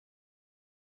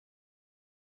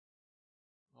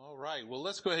All right, well,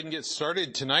 let's go ahead and get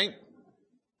started tonight.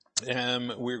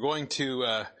 We're going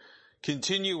to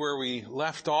continue where we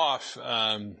left off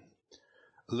a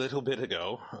little bit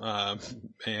ago,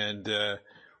 and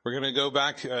we're going to go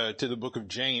back to the book of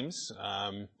James,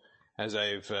 as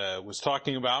I was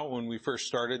talking about when we first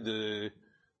started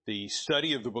the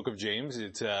study of the book of James.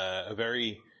 It's a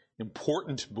very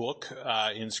important book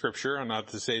in Scripture. I'm not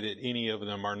to say that any of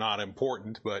them are not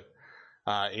important, but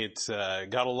it's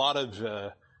got a lot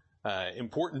of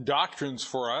important doctrines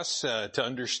for us to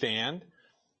understand.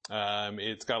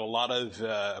 It's got a lot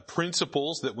of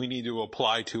principles that we need to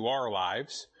apply to our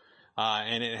lives,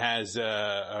 and it has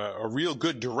a real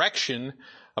good direction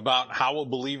about how a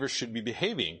believer should be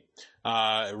behaving,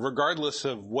 regardless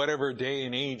of whatever day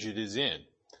and age it is in.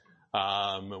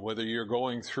 Whether you're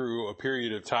going through a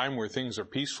period of time where things are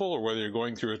peaceful, or whether you're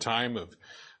going through a time of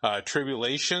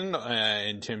tribulation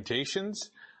and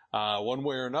temptations, one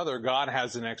way or another, God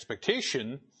has an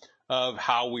expectation of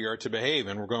how we are to behave.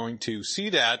 And we're going to see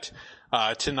that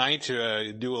tonight,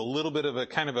 do a little bit of a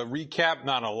kind of a recap,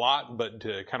 not a lot, but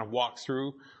to kind of walk through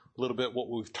a little bit what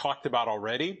we've talked about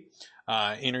already,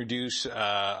 introduce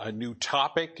a new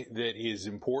topic that is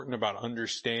important about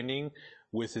understanding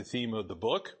with the theme of the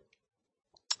book.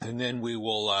 And then we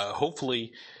will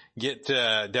hopefully get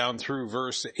down through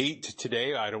verse 8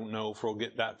 today. I don't know if we'll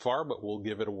get that far, but we'll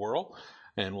give it a whirl.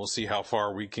 And we'll see how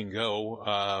far we can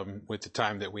go with the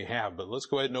time that we have. But let's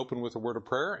go ahead and open with a word of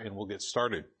prayer, and we'll get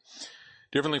started.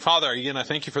 Dear Heavenly Father, again, I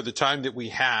thank you for the time that we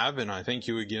have, and I thank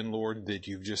you again, Lord, that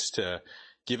you've just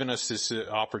given us this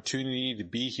opportunity to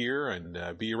be here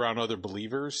and be around other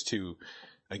believers to,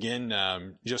 again,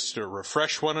 just to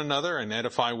refresh one another and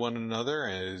edify one another,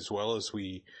 as well as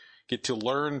we get to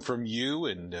learn from you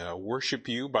and worship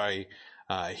you by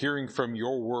hearing from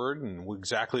your word and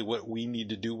exactly what we need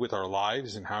to do with our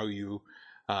lives and how you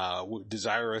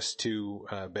desire us to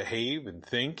behave and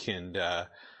think and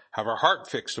have our heart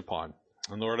fixed upon.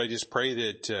 And Lord, I just pray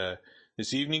that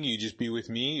this evening you just be with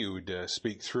me, you would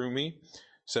speak through me,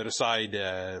 set aside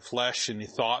flesh and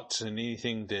thoughts and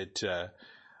anything that,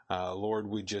 Lord,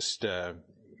 would just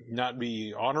not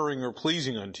be honoring or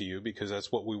pleasing unto you, because that's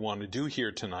what we want to do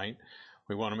here tonight.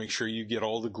 We want to make sure you get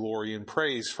all the glory and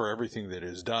praise for everything that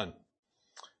is done.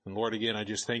 And Lord, again, I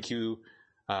just thank you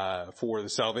for the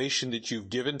salvation that you've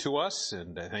given to us.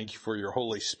 And I thank you for your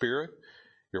Holy Spirit,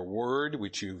 your word,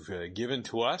 which you've given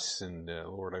to us. And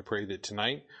Lord, I pray that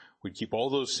tonight we'd keep all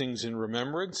those things in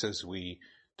remembrance as we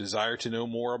desire to know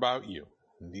more about you.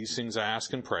 And these things I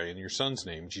ask and pray in your Son's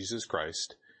name, Jesus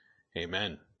Christ.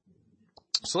 Amen.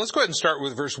 So let's go ahead and start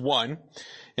with verse 1.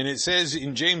 And it says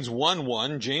in James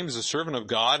 1:1, James, a servant of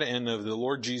God and of the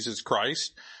Lord Jesus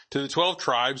Christ, to the 12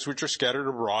 tribes which are scattered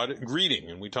abroad,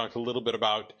 greeting. And we talked a little bit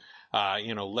about,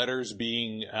 letters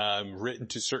being written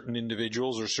to certain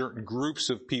individuals or certain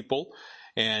groups of people,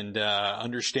 and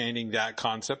understanding that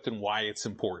concept and why it's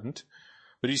important.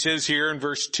 But he says here in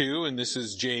verse 2, and this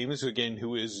is James, again,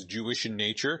 who is Jewish in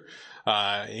nature,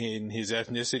 in his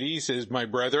ethnicity, he says, "My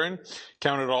brethren,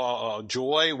 count it all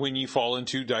joy when ye fall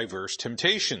into diverse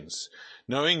temptations,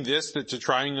 knowing this, that the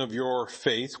trying of your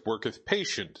faith worketh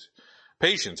patience.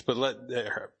 But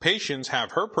let patience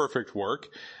have her perfect work,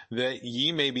 that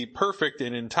ye may be perfect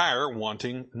and entire,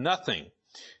 wanting nothing.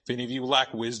 If any of you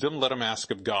lack wisdom, let him ask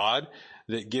of God,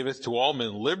 that giveth to all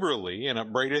men liberally, and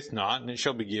upbraideth not, and it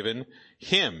shall be given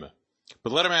him.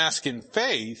 But let him ask in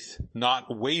faith,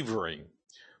 not wavering.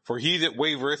 For he that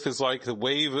wavereth is like the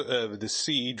wave of the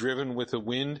sea, driven with the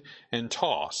wind and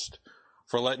tossed.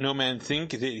 For let no man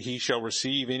think that he shall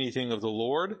receive anything of the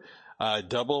Lord. A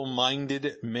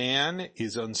double-minded man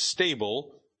is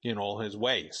unstable in all his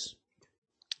ways."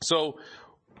 So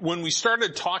when we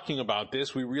started talking about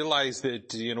this, we realized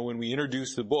that, when we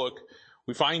introduced the book,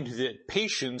 we find that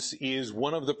patience is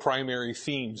one of the primary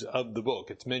themes of the book.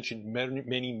 It's mentioned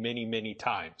many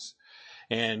times.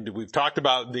 And we've talked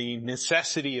about the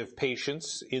necessity of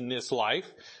patience in this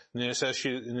life, the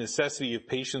necessity of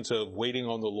patience of waiting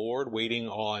on the Lord, waiting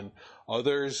on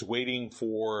others, waiting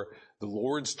for the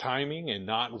Lord's timing and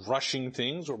not rushing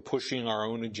things or pushing our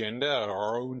own agenda or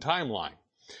our own timeline.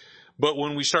 But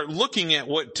when we start looking at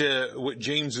what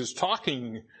James is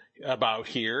talking about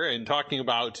here and talking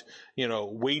about,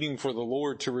 waiting for the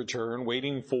Lord to return,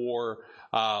 waiting for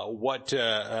what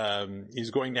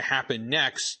is going to happen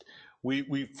next,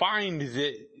 we find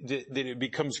that it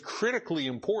becomes critically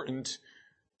important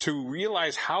to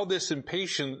realize how this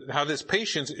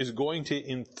patience is going to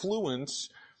influence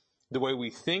the way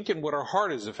we think and what our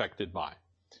heart is affected by.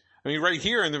 I mean, right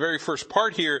here in the very first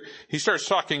part here, he starts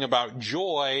talking about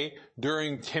joy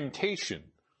during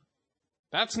temptation.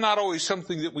 That's not always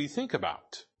something that we think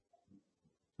about.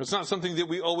 It's not something that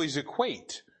we always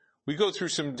equate. We go through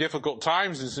some difficult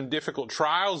times and some difficult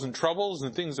trials and troubles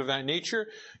and things of that nature.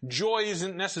 Joy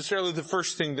isn't necessarily the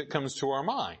first thing that comes to our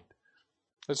mind.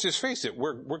 Let's just face it,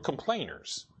 we're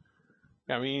complainers.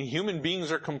 I mean, human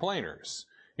beings are complainers.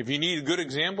 If you need a good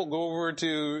example, go over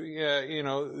to,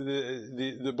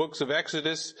 the books of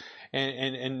Exodus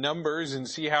and Numbers and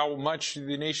see how much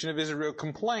the nation of Israel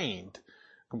complained.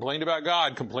 Complained about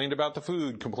God, complained about the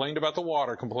food, complained about the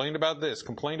water, complained about this,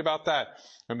 complained about that.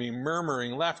 I mean,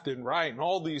 murmuring left and right and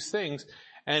all these things.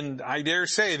 And I dare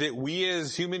say that we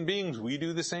as human beings, we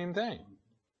do the same thing.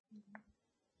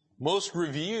 Most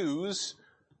reviews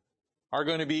are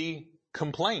going to be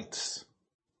complaints.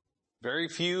 Very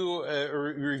few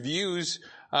reviews,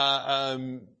 are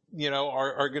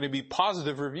going to be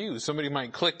positive reviews. Somebody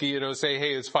might click, say,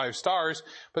 hey, it's 5 stars,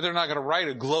 but they're not going to write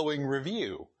a glowing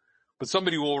review. But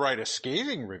somebody will write a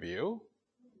scathing review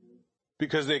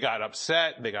because they got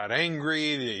upset, they got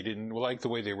angry, they didn't like the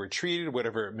way they were treated,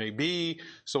 whatever it may be,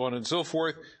 so on and so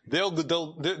forth.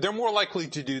 They're more likely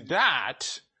to do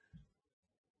that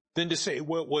than to say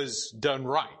what was done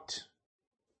right.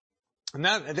 And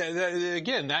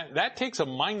that takes a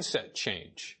mindset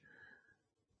change.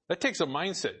 That takes a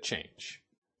mindset change.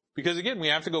 Because again, we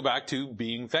have to go back to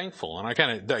being thankful. And I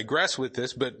kind of digress with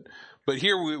this, but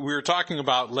here we were talking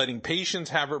about letting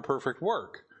patience have her perfect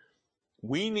work.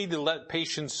 We need to let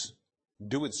patience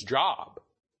do its job.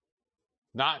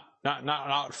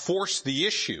 Not force the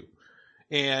issue.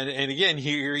 And again,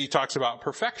 here he talks about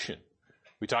perfection.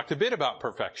 We talked a bit about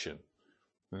perfection.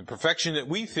 And the perfection that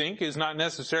we think is not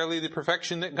necessarily the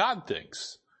perfection that God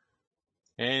thinks.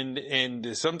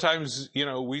 And sometimes,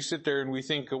 we sit there and we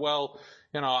think, well,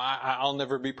 I'll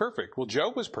never be perfect. Well,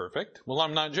 Job was perfect. Well,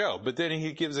 I'm not Job. But then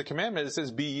he gives a commandment that says,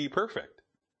 be ye perfect.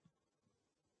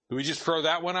 Do we just throw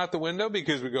that one out the window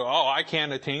because we go, oh, I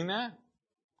can't attain that?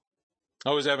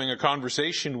 I was having a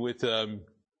conversation with,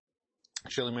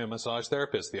 actually my massage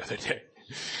therapist the other day.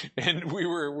 And we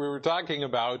were talking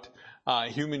about,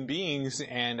 human beings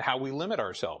and how we limit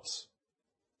ourselves.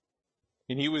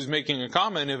 And he was making a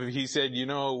comment he said,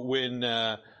 when,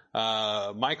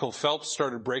 Michael Phelps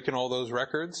started breaking all those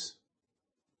records,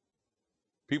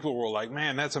 people were like,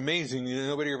 man, that's amazing.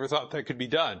 Nobody ever thought that could be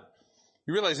done.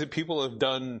 You realize that people have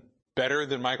done better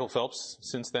than Michael Phelps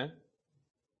since then?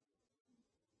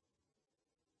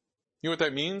 You know what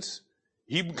that means?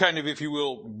 He kind of, if you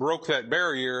will, broke that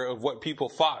barrier of what people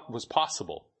thought was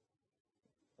possible.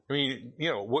 I mean,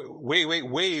 way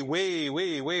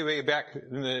back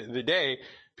in the day,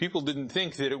 people didn't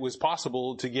think that it was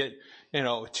possible to get,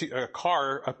 a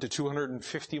car up to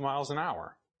 250 miles an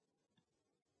hour.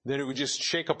 That it would just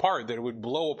shake apart, that it would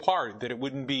blow apart, that it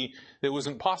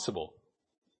wasn't possible.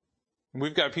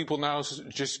 We've got people now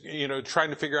just, trying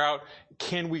to figure out,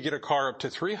 can we get a car up to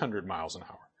 300 miles an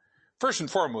hour? First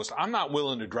and foremost, I'm not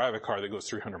willing to drive a car that goes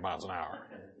 300 miles an hour.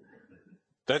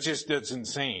 That's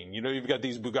insane. You've got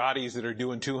these Bugattis that are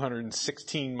doing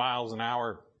 216 miles an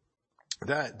hour.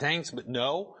 Thanks, but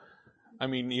no. I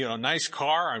mean, nice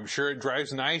car. I'm sure it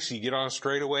drives nice. You get on a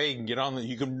straightaway,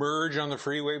 you can merge on the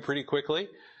freeway pretty quickly.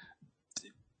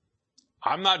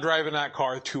 I'm not driving that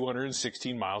car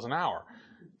 216 miles an hour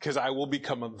because I will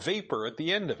become a vapor at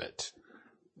the end of it.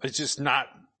 It's just not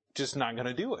going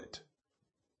to do it.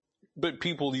 But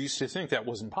people used to think that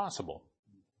wasn't possible.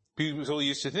 People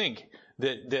used to think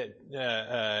that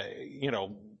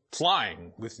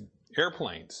flying with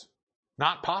airplanes,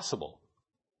 not possible.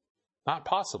 Not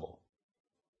possible.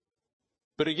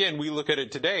 But again, we look at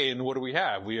it today and what do we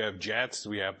have? We have jets,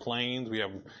 we have planes, we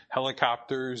have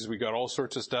helicopters, we got all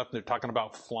sorts of stuff. They're talking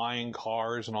about flying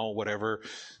cars and all whatever,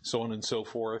 so on and so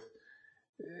forth.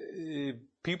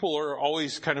 People are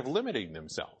always kind of limiting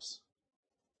themselves.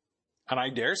 And I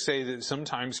dare say that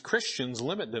sometimes Christians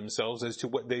limit themselves as to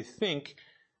what they think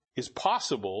is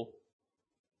possible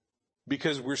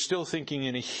because we're still thinking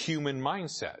in a human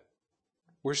mindset.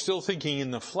 We're still thinking in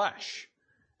the flesh.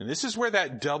 And this is where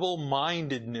that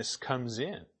double-mindedness comes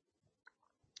in.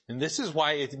 And this is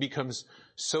why it becomes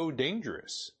so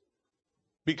dangerous.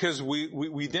 Because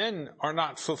we then are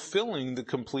not fulfilling the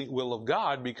complete will of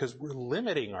God because we're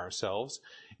limiting ourselves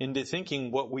into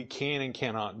thinking what we can and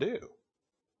cannot do.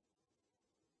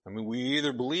 I mean, we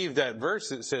either believe that verse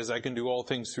that says, I can do all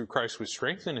things through Christ which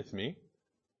strengtheneth me,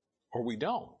 or we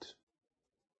don't.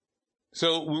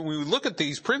 So when we look at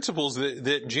these principles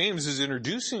that James is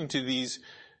introducing to these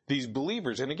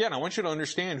believers, and again, I want you to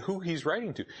understand who he's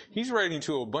writing to. He's writing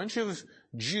to a bunch of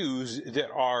Jews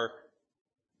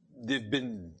they've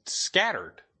been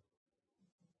scattered.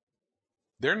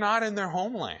 They're not in their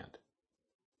homeland.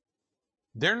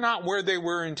 They're not where they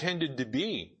were intended to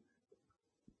be.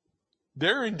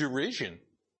 They're in derision.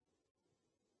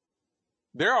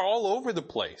 They're all over the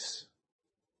place.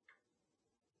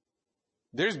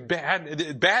 There's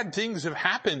bad things have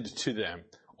happened to them,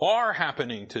 are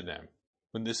happening to them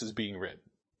when this is being written.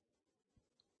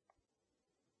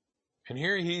 And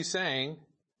here he's saying,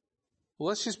 well,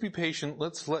 let's just be patient.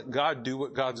 Let's let God do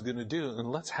what God's going to do.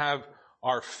 And let's have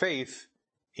our faith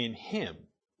in Him.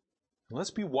 And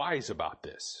let's be wise about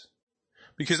this.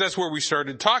 Because that's where we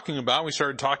started talking about. We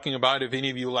started talking about, if any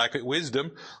of you lack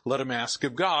wisdom, let him ask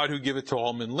of God, who giveth to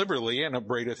all men liberally, and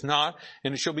upbraideth not,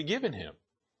 and it shall be given him.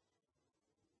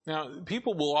 Now,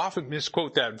 people will often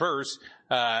misquote that verse,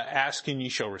 ask and ye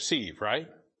shall receive, right?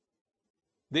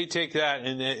 They take that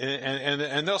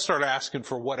and they'll start asking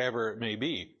for whatever it may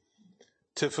be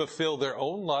to fulfill their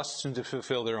own lusts and to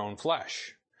fulfill their own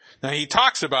flesh. Now, he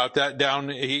talks about that down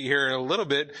here a little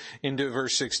bit into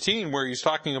verse 16, where he's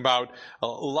talking about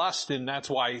lust, and that's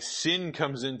why sin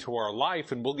comes into our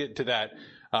life, and we'll get to that,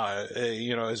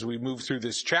 as we move through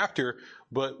this chapter.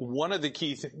 But one of the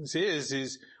key things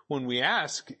is when we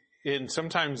ask, and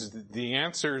sometimes the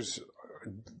answer is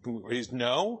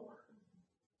no,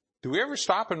 do we ever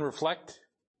stop and reflect,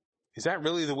 is that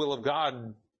really the will of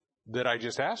God that I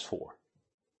just asked for?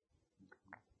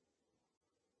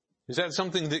 Is that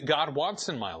something that God wants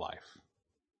in my life?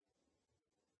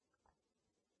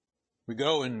 We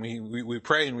go and we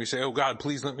pray and we say, oh God,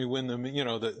 please let me win the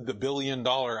 $1 billion.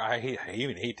 I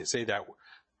even hate to say that. $1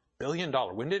 billion.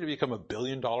 When did it become $1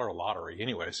 billion lottery?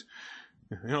 Anyways,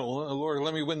 Lord,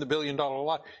 let me win the $1 billion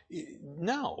lot.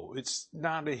 No, it's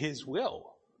not His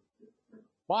will.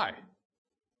 Why?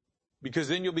 Because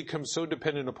then you'll become so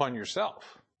dependent upon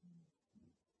yourself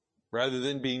rather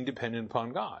than being dependent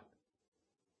upon God.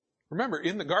 Remember,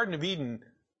 in the Garden of Eden,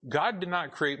 God did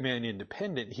not create man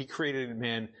independent. He created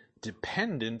man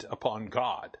dependent upon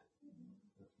God.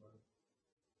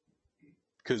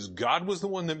 Because God was the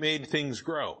one that made things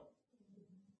grow,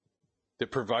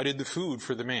 that provided the food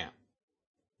for the man.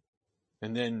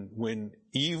 And then when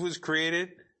Eve was created,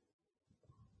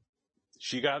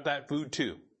 she got that food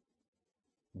too.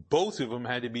 Both of them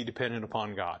had to be dependent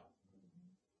upon God.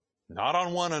 Not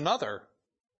on one another,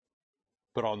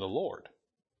 but on the Lord.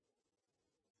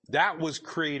 That was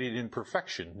created in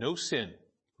perfection. No sin,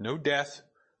 no death,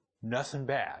 nothing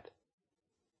bad.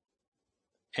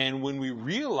 And when we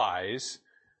realize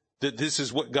that this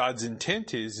is what God's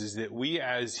intent is that we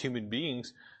as human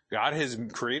beings, God has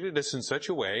created us in such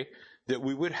a way that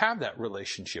we would have that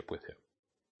relationship with Him.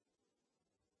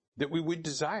 That we would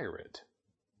desire it.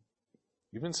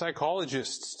 Even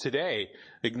psychologists today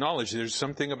acknowledge there's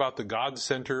something about the God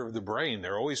center of the brain.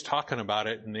 They're always talking about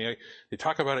it, and they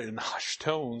talk about it in hushed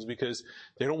tones because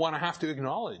they don't want to have to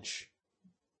acknowledge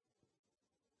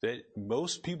that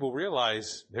most people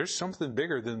realize there's something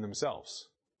bigger than themselves.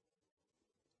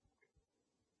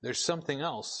 There's something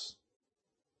else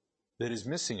that is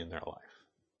missing in their life.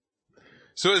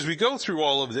 So as we go through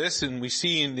all of this, and we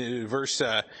see in verse,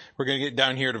 we're going to get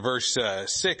down here to verse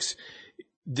 6,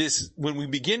 when we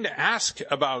begin to ask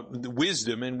about the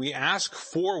wisdom, and we ask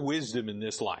for wisdom in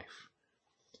this life,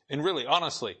 and really,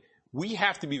 honestly, we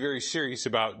have to be very serious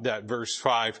about that verse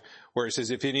 5, where it says,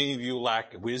 if any of you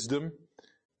lack wisdom,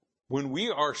 when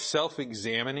we are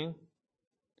self-examining,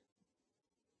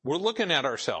 we're looking at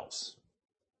ourselves.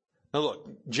 Now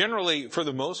look, generally, for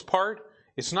the most part,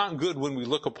 it's not good when we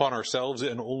look upon ourselves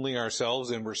and only ourselves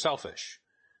and we're selfish.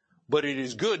 But it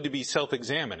is good to be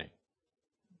self-examining.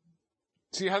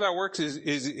 See how that works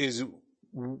is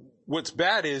what's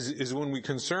bad is when we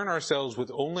concern ourselves with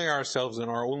only ourselves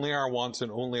and only our wants and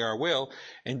only our will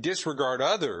and disregard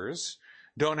others,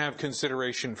 don't have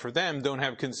consideration for them, don't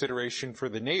have consideration for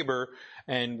the neighbor,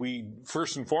 and we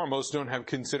first and foremost don't have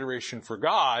consideration for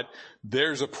God.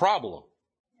 There's a problem.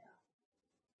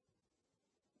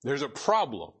 There's a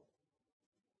problem.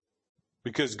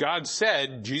 Because God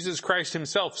said, Jesus Christ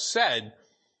Himself said,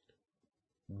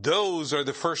 those are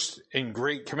the first and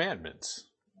great commandments.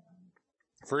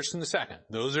 First and the second.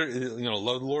 Those are,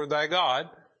 love the Lord thy God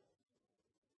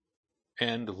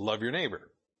and love your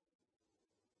neighbor.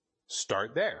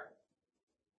 Start there.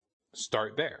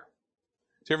 Start there.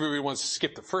 So everybody wants to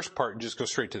skip the first part and just go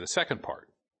straight to the second part.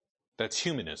 That's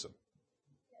humanism.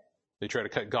 They try to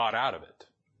cut God out of it.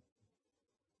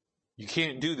 You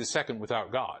can't do the second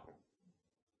without God.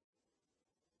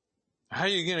 How are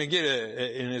you going to get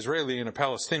an Israeli and a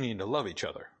Palestinian to love each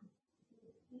other?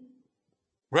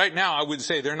 Right now, I would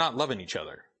say they're not loving each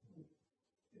other.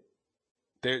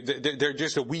 They're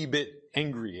just a wee bit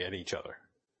angry at each other.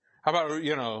 How about,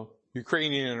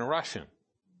 Ukrainian and a Russian?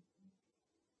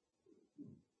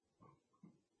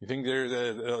 You think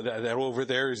that over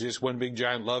there is just one big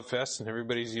giant love fest and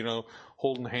everybody's,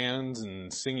 holding hands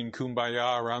and singing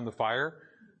Kumbaya around the fire?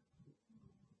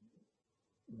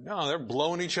 No, they're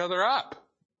blowing each other up.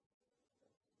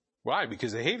 Why?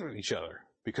 Because they hate each other.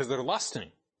 Because they're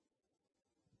lusting.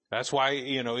 That's why,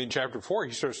 in chapter 4,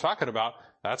 he starts talking about,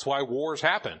 that's why wars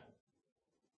happen.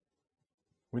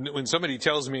 When somebody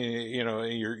tells me,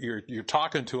 you're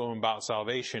talking to them about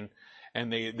salvation,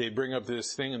 and they bring up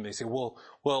this thing and they say, what,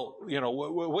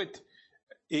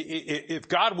 if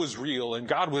God was real and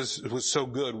God was so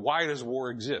good, why does war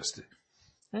exist?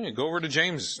 Hey, go over to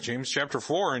James chapter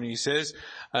 4, and he says,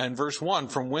 in verse 1,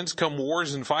 from whence come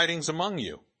wars and fightings among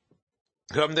you?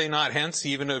 Come they not hence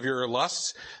even of your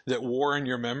lusts that war in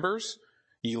your members?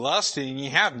 Ye lust and ye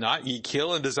have not. Ye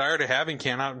kill and desire to have and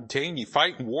cannot obtain. Ye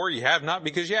fight and war ye have not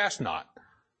because ye ask not.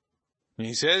 And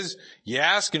he says, ye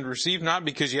ask and receive not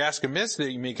because ye ask amiss,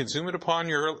 that ye may consume it upon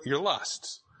your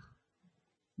lusts.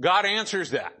 God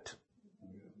answers that.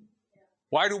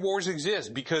 Why do wars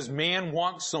exist? Because man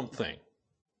wants something.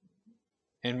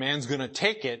 And man's going to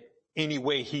take it any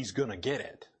way he's going to get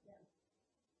it.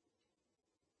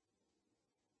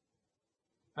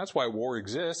 That's why war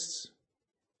exists.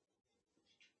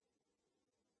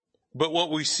 But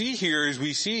what we see here is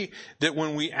we see that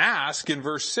when we ask in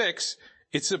verse 6,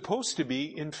 it's supposed to be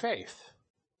in faith.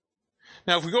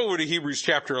 Now, if we go over to Hebrews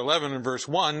chapter 11 and verse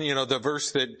 1, the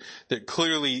verse that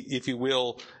clearly, if you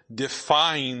will,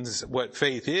 defines what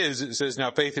faith is, it says, now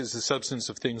faith is the substance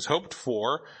of things hoped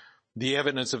for, the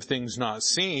evidence of things not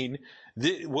seen.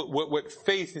 What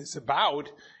faith is about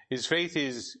is faith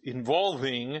is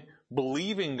involving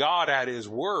believing God at His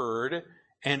word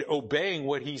and obeying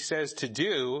what He says to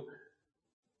do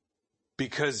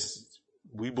because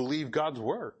we believe God's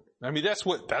word. I mean, that's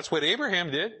what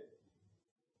Abraham did.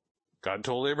 God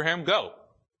told Abraham, go.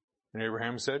 And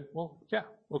Abraham said, well, yeah,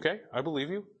 okay, I believe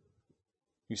you.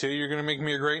 You say you're going to make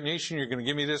me a great nation, you're going to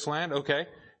give me this land, okay.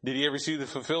 Did he ever see the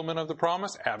fulfillment of the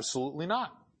promise? Absolutely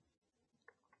not.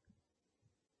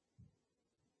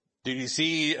 Did he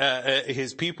see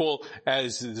his people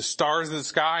as the stars of the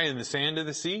sky and the sand of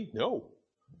the sea? No.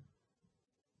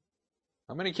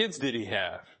 How many kids did he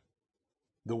have?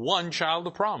 The one child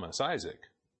of promise, Isaac.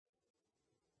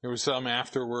 There was some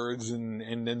afterwards, and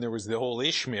then there was the whole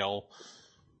Ishmael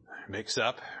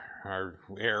mix-up, or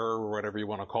error, or whatever you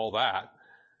want to call that.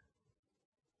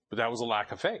 But that was a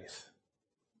lack of faith.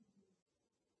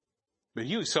 But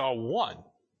he saw one.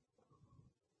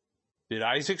 Did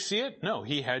Isaac see it? No,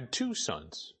 he had two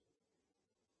sons.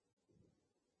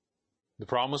 The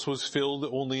promise was filled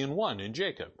only in one, in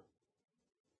Jacob.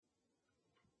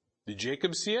 Did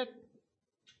Jacob see it?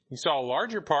 He saw a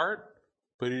larger part,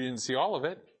 but he didn't see all of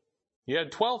it. He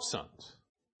had 12 sons.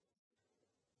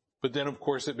 But then, of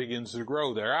course, it begins to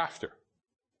grow thereafter.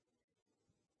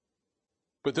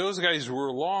 But those guys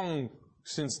were long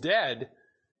since dead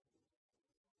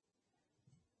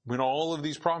when all of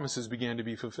these promises began to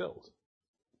be fulfilled.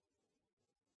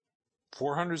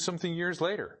 400-something years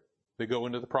later, they go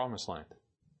into the promised land.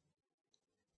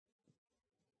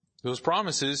 Those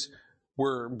promises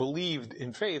were believed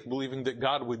in faith, believing that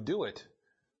God would do it,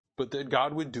 but that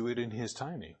God would do it in His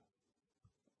timing.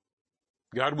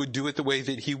 God would do it the way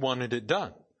that He wanted it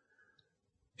done.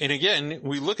 And again,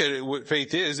 we look at it, what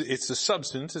faith is, it's a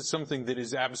substance, it's something that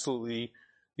is absolutely,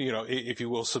 if you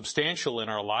will, substantial in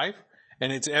our life.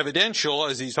 And it's evidential,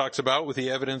 as he talks about, with the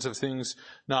evidence of things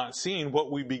not seen.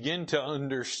 What we begin to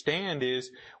understand is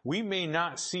we may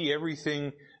not see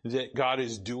everything that God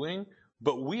is doing,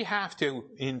 but we have to,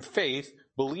 in faith,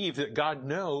 believe that God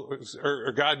knows,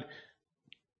 or God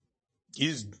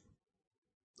is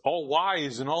all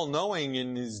wise and all knowing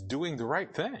and is doing the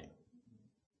right thing.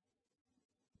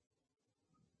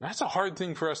 That's a hard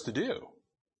thing for us to do.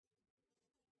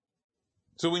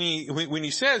 So when he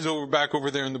says back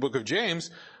over there in the book of James,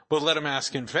 but let him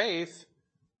ask in faith,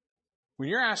 when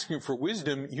you're asking for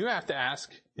wisdom, you have to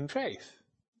ask in faith.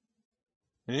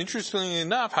 And interestingly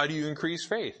enough, how do you increase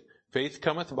faith? Faith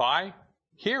cometh by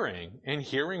hearing, and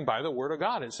hearing by the word of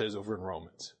God, it says over in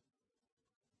Romans.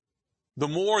 The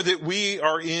more that we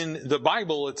are in the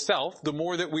Bible itself, the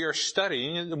more that we are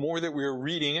studying it, the more that we are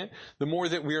reading it, the more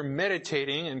that we are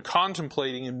meditating and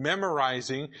contemplating and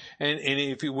memorizing and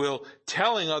if you will,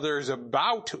 telling others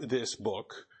about this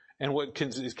book and what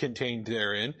is contained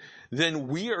therein, then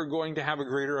we are going to have a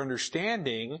greater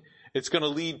understanding. It's going to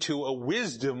lead to a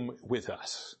wisdom with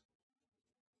us.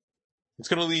 It's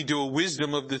going to lead to a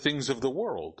wisdom of the things of the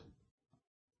world.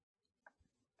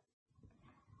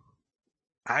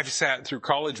 I've sat through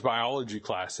college biology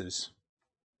classes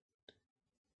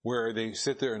where they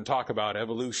sit there and talk about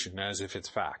evolution as if it's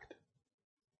fact.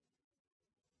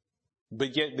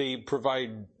 but yet they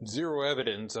provide zero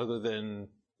evidence other than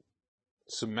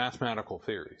some mathematical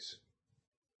theories.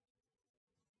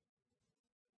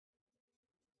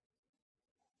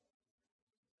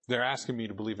 They're asking me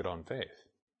to believe it on faith.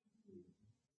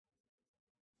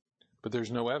 But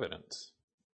there's no evidence.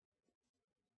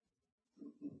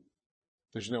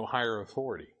 There's no higher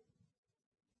authority.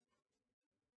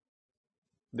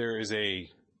 There is a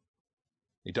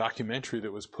documentary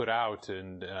that was put out,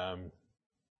 and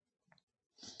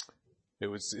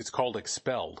it's called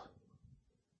Expelled.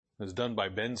 It was done by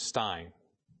Ben Stein.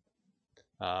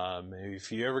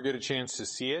 If you ever get a chance to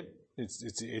see it,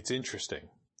 it's interesting.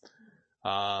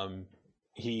 Ben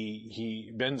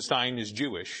Stein is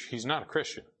Jewish. He's not a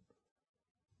Christian,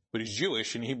 but he's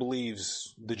Jewish, and he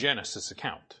believes the Genesis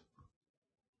account,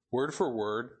 word for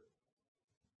word,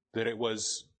 that it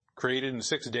was created in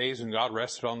 6 days and God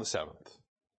rested on the seventh.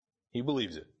 He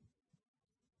believes it.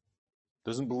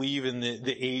 Doesn't believe in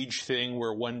the age thing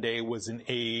where one day was an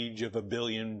age of 1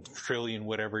 billion, trillion,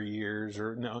 whatever years,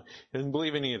 or no, he doesn't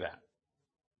believe any of that.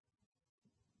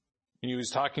 And he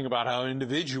was talking about how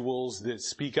individuals that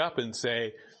speak up and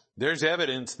say, there's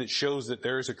evidence that shows that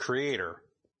there is a creator.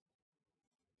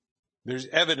 There's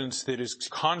evidence that is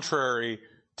contrary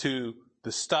to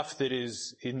the stuff that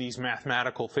is in these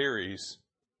mathematical theories.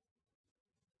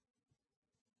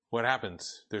 What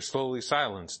happens? They're slowly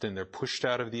silenced and they're pushed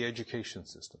out of the education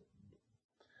system.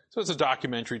 So it's a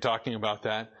documentary talking about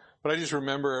that. But I just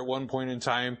remember at one point in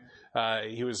time,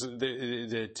 he was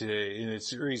in a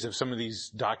series of some of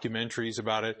these documentaries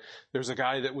about it. There's a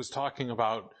guy that was talking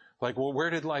about, like, well, where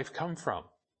did life come from?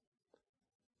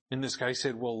 And this guy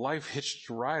said, well, life hitched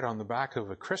a ride on the back of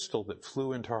a crystal that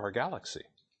flew into our galaxy.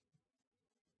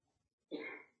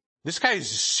 This guy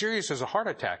is as serious as a heart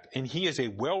attack, and he is a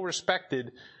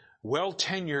well-respected,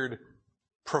 well-tenured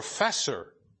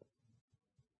professor,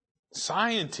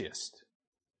 scientist.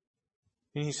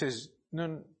 And he says,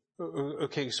 no,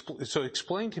 okay, so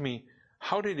explain to me,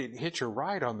 how did it hitch a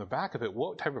ride on the back of it?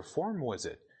 What type of form was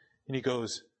it? And he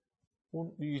goes,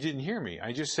 well, you didn't hear me.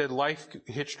 I just said life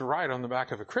hitched a ride on the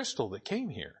back of a crystal that came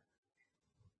here.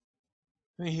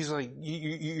 And he's like,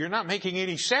 you're not making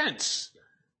any sense.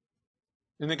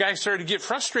 And the guy started to get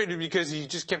frustrated because he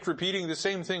just kept repeating the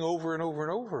same thing over and over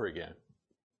and over again.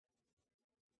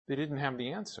 They didn't have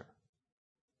the answer.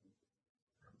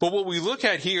 But what we look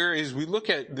at here is we look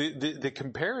at the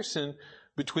comparison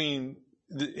between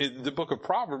the book of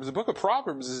Proverbs. The book of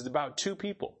Proverbs is about two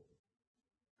people.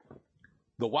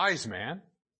 The wise man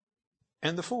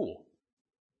and the fool.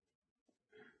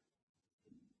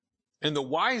 And the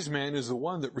wise man is the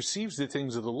one that receives the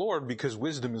things of the Lord because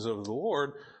wisdom is of the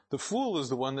Lord. The fool is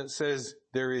the one that says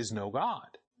there is no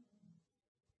God.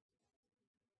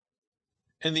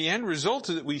 And the end result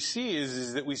that we see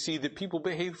is that we see that people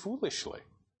behave foolishly.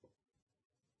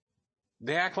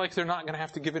 They act like they're not going to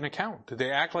have to give an account.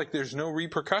 They act like there's no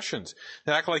repercussions.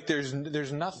 They act like there's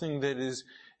nothing that is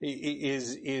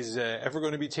ever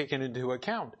going to be taken into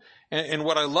account. And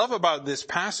what I love about this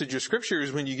passage of Scripture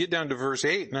is when you get down to verse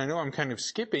 8, and I know I'm kind of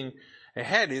skipping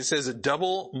ahead, it says a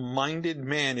double-minded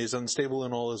man is unstable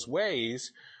in all his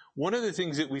ways. One of the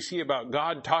things that we see about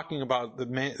God talking about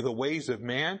the ways of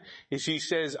man is he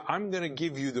says, I'm going to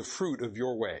give you the fruit of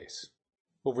your ways,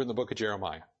 over in the book of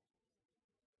Jeremiah.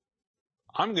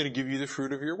 I'm going to give you the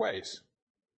fruit of your ways.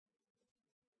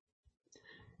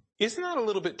 Isn't that a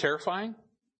little bit terrifying?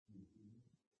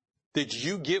 That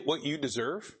you get what you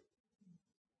deserve?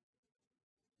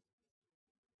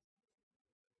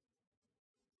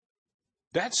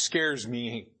 That scares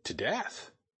me to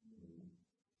death.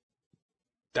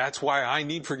 That's why I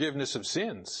need forgiveness of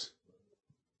sins.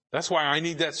 That's why I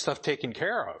need that stuff taken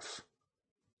care of.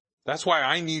 That's why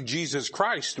I need Jesus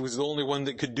Christ, who was the only one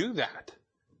that could do that.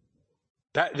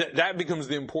 That becomes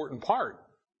the important part.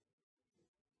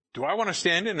 Do I want to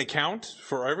stand and account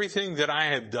for everything that I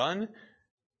have done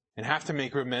and have to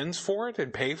make amends for it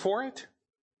and pay for it?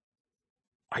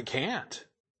 I can't.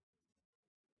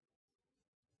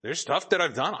 There's stuff that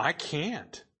I've done I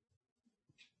can't.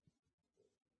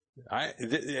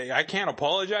 I can't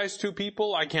apologize to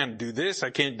people. I can't do this. I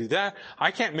can't do that.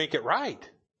 I can't make it right.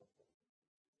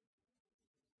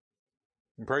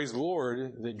 And praise the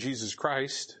Lord that Jesus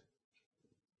Christ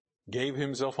gave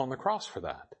himself on the cross for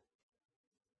that.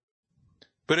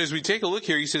 But as we take a look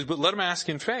here, he says, but let him ask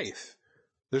in faith.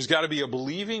 There's got to be a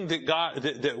believing that God,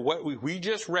 that what we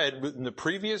just read in the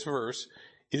previous verse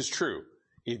is true.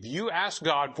 If you ask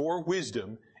God for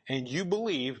wisdom and you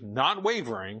believe, not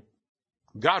wavering,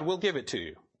 God will give it to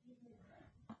you.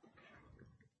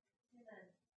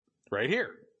 Right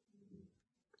here.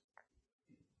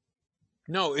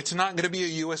 No, it's not going to be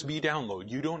a USB download.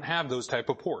 You don't have those type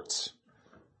of ports.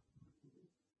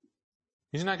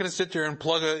 He's not going to sit there and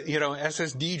plug a,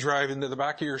 SSD drive into the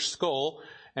back of your skull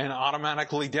and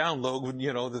automatically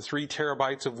download, the 3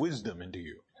 terabytes of wisdom into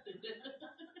you.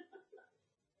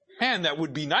 Man, that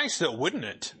would be nice though, wouldn't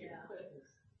it?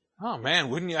 Oh man,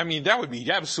 wouldn't you? I mean, that would be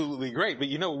absolutely great, but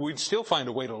we'd still find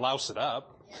a way to louse it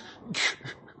up.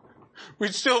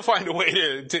 We'd still find a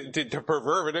way to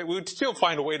pervert it. We'd still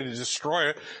find a way to destroy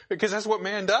it, because that's what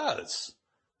man does.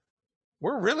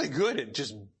 We're really good at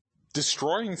just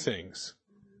destroying things.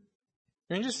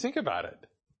 I mean, just think about it.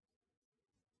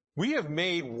 We have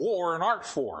made war an art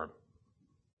form.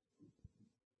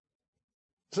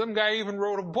 Some guy even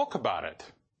wrote a book about it.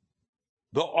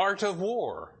 The Art of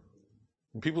War.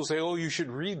 And people say, oh, you should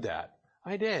read that.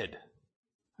 I did.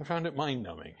 I found it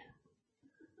mind-numbing.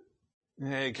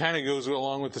 It kind of goes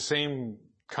along with the same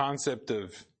concept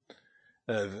of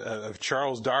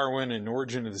Charles Darwin and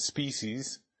Origin of the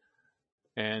Species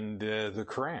and the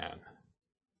Quran.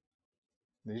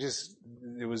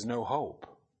 There was no hope.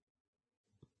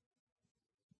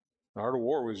 The Art of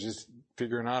War was just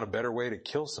figuring out a better way to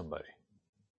kill somebody.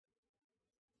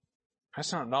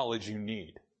 That's not knowledge you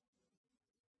need.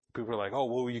 People are like, oh,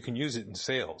 well, you can use it in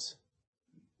sales.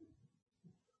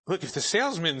 Look, if the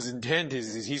salesman's intent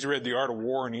is he's read The Art of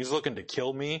War and he's looking to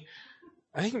kill me,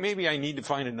 I think maybe I need to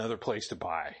find another place to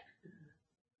buy.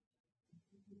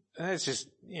 That's just,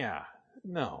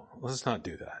 no, let's not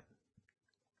do that.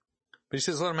 But he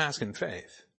says, let him ask in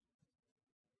faith.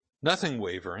 Nothing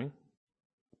wavering.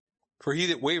 For he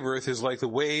that wavereth is like the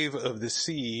wave of the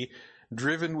sea,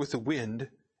 driven with the wind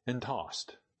and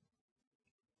tossed.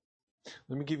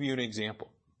 Let me give you an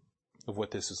example of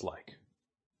what this is like.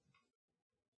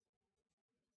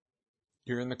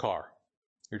 You're in the car.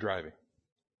 You're driving.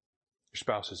 Your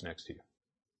spouse is next to you.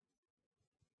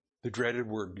 The dreaded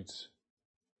words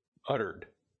uttered.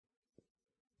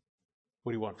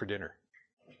 What do you want for dinner?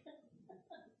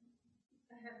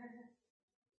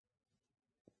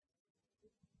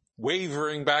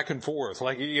 Wavering back and forth,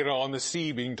 like, on the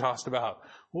sea being tossed about.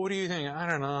 What do you think? I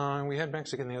don't know. We had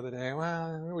Mexican the other day.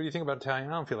 Well, what do you think about Italian?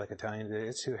 I don't feel like Italian today.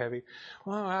 It's too heavy.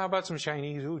 Well, how about some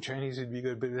Chinese? Ooh, Chinese would be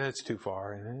good, but that's too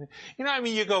far. And,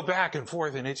 you go back and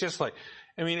forth, and it's just like,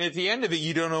 at the end of it,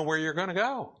 you don't know where you're going to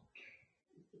go.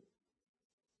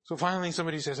 So finally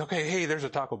somebody says, okay, hey, there's a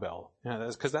Taco Bell.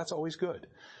 Because that's always good.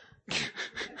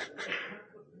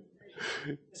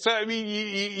 So,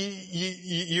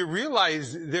 you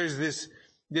realize there's this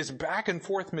back and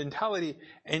forth mentality,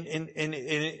 and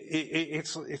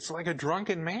it's like a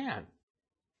drunken man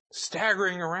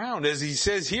staggering around. As he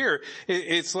says here,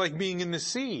 it's like being in the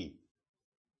sea.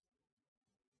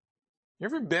 You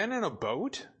ever been in a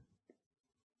boat?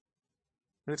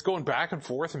 And it's going back and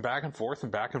forth and back and forth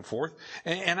and back and forth.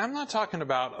 And I'm not talking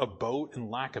about a boat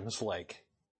in Lackamas Lake,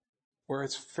 where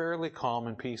it's fairly calm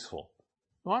and peaceful.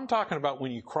 No, I'm talking about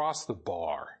when you cross the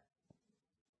bar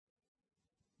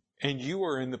and you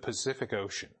are in the Pacific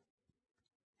Ocean.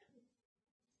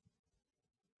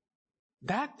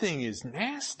 That thing is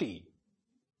nasty.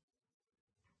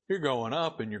 You're going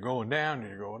up and you're going down and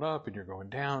you're going up and you're going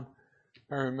down.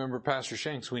 I remember Pastor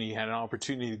Shanks when he had an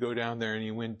opportunity to go down there and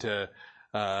he went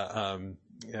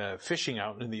fishing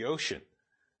out in the ocean.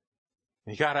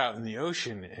 He got out in the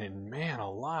ocean and man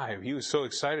alive, he was so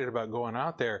excited about going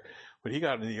out there. But he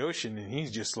got in the ocean and he's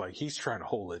just like, he's trying to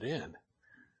hold it in.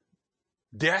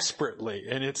 Desperately.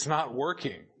 And it's not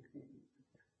working.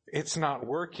 It's not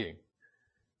working.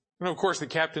 And of course the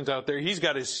captain's out there, he's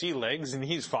got his sea legs and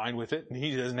he's fine with it. And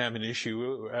he doesn't have an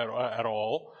issue at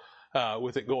all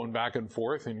with it going back and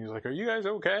forth. And he's like, are you guys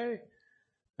okay?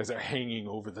 As they're hanging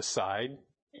over the side,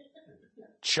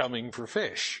 chumming for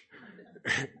fish,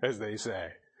 as they say.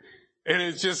 And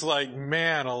it's just like,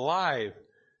 man alive.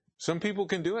 Some people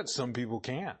can do it, some people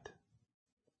can't.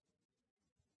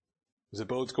 As the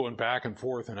boat's going back and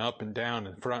forth and up and down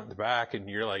and front and back, and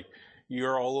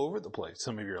you're all over the place.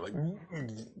 Some of you are like,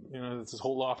 let's just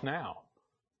hold off now.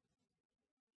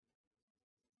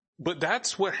 But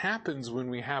that's what happens when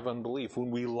we have unbelief,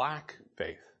 when we lack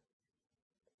faith.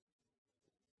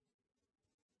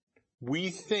 We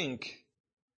think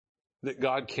that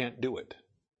God can't do it.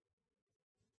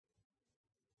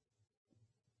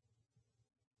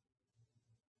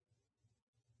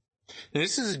 And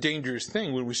this is a dangerous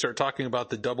thing when we start talking about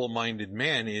the double-minded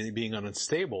man being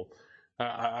unstable.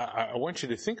 I want you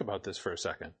to think about this for a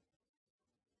second.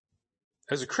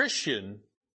 As a Christian,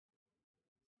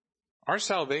 our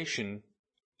salvation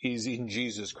is in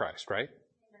Jesus Christ, right?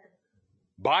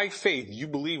 By faith, you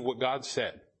believe what God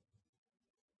said.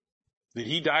 That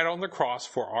He died on the cross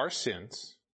for our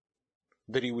sins,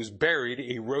 that he was buried,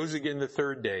 he rose again the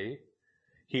third day,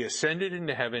 he ascended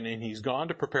into heaven, and he's gone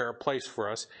to prepare a place for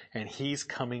us, and he's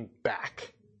coming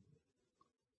back.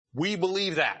 We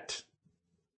believe that.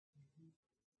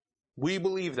 We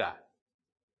believe that.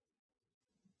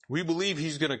 We believe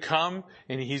he's going to come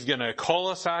and he's going to call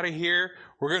us out of here.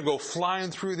 We're going to go flying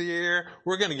through the air.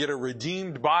 We're going to get a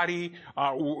redeemed body.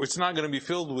 It's not going to be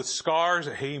filled with scars.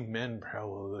 Amen.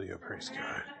 Hallelujah. Praise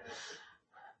God.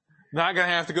 Not going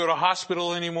to have to go to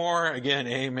hospital anymore. Again,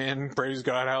 amen. Praise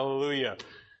God. Hallelujah.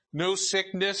 No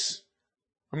sickness.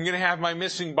 I'm going to have my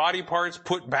missing body parts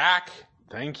put back.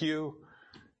 Thank you.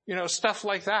 You know, stuff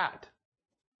like that.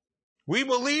 We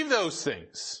believe those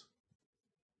things.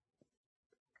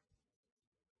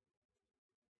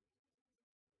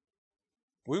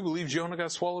 We believe Jonah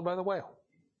got swallowed by the whale.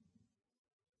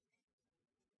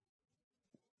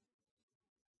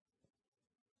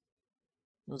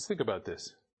 Let's think about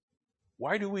this.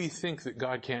 Why do we think that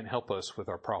God can't help us with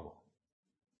our problem?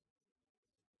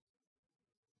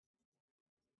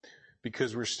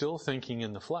 Because we're still thinking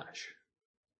in the flesh.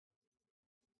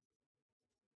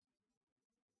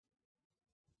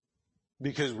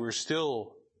 Because we're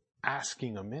still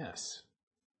asking amiss.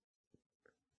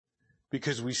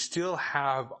 Because we still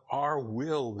have our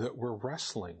will that we're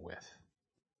wrestling with.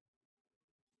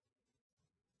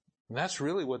 And that's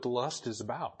really what the lust is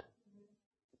about.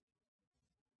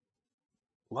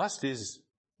 Lust is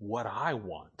what I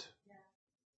want,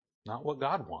 not what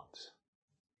God wants.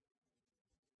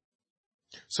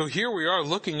 So here we are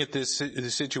looking at this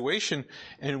situation,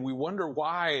 and we wonder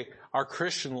why our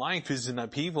Christian life is in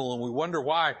upheaval, and we wonder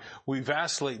why we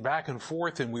vacillate back and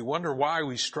forth, and we wonder why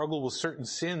we struggle with certain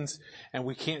sins, and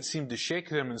we can't seem to shake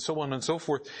them, and so on and so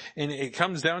forth. And it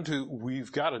comes down to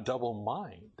we've got a double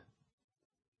mind.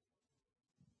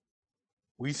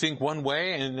 We think one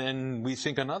way, and then we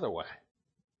think another way.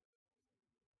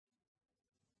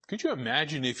 Could you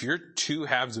imagine if your two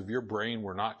halves of your brain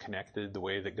were not connected the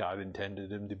way that God intended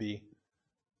them to be?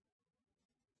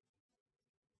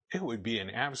 It would be an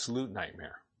absolute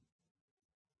nightmare.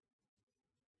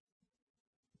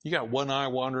 You got one eye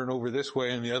wandering over this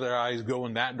way and the other eye is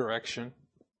going that direction.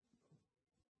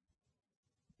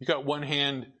 You got one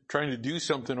hand trying to do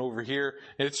something over here,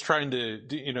 and it's trying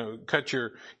to, cut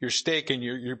your steak, and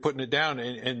you're putting it down,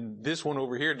 and this one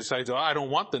over here decides, oh, I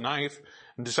don't want the knife,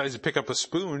 and decides to pick up a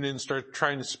spoon and start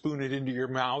trying to spoon it into your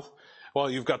mouth while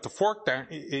you've got the fork down.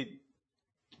 You'd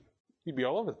be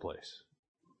all over the place.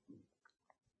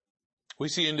 We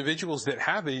see individuals that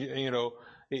have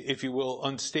if you will,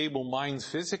 unstable minds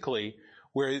physically,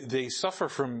 where they suffer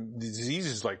from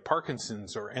diseases like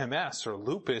Parkinson's or MS or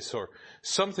lupus or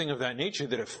something of that nature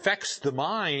that affects the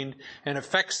mind and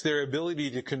affects their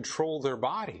ability to control their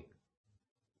body.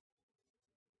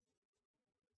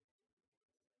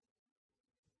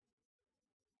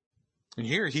 And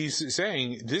here he's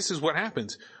saying this is what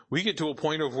happens. We get to a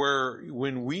point of where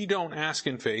when we don't ask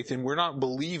in faith and we're not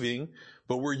believing,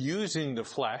 but we're using the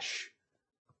flesh,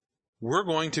 we're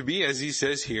going to be, as he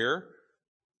says here,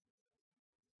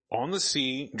 on the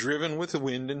sea, driven with the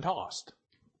wind and tossed.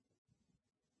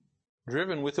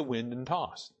 Driven with the wind and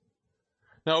tossed.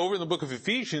 Now, over in the book of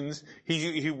Ephesians,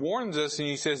 he warns us and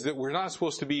he says that we're not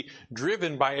supposed to be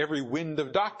driven by every wind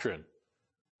of doctrine.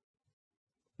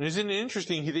 And isn't it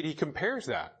interesting that he compares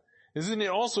that? Isn't it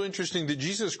also interesting that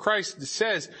Jesus Christ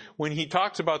says, when he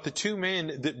talks about the two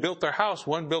men that built their house,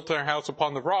 one built their house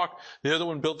upon the rock, the other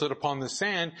one built it upon the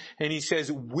sand, and he says,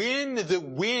 when the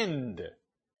wind,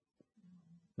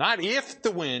 not if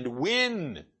the wind,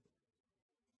 when.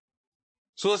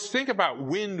 So let's think about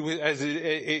wind as,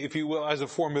 if you will, as a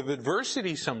form of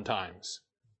adversity sometimes.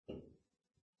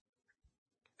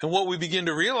 And what we begin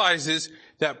to realize is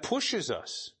that pushes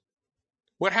us.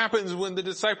 What happens when the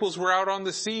disciples were out on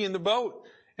the sea in the boat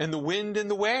and the wind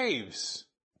and the waves?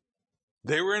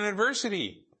 They were in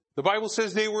adversity. The Bible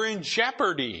says they were in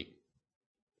jeopardy.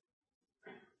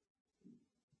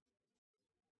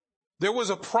 There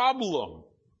was a problem.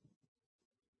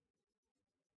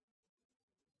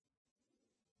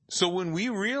 So when we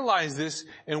realize this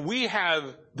and we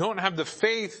don't have the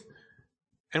faith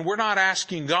and we're not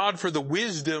asking God for the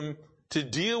wisdom to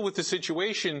deal with the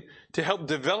situation, to help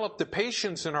develop the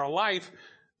patience in our life,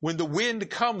 when the wind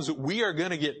comes, we are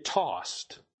going to get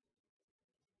tossed.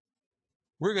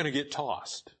 We're going to get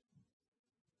tossed.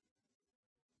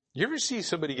 You ever see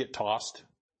somebody get tossed?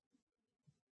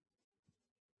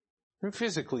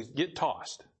 Physically get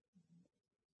tossed.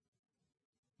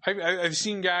 I've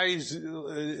seen guys,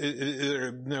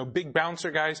 big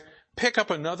bouncer guys, pick up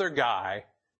another guy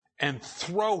and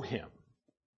throw him.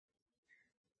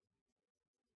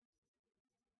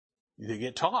 They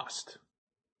get tossed.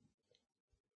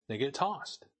 They get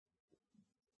tossed.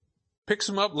 Picks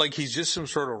him up like he's just some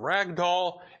sort of rag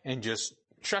doll and just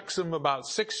chucks him about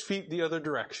 6 feet the other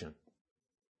direction.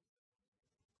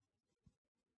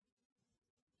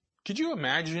 Could you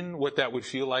imagine what that would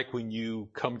feel like when you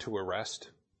come to a rest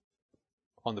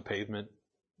on the pavement?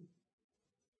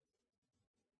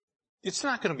 It's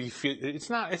not going to be, it's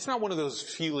not one of those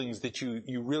feelings that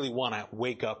you really want to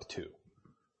wake up to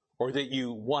or that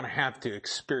you want to have to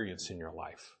experience in your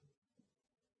life.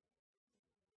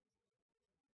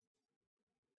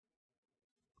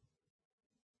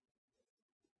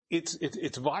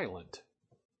 It's violent.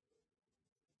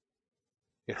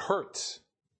 It hurts.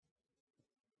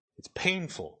 It's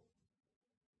painful.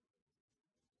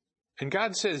 And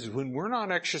God says when we're not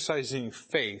exercising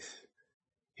faith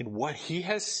in what He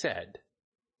has said,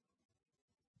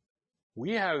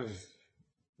 we're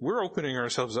opening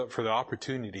ourselves up for the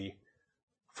opportunity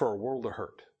for a world of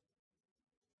hurt.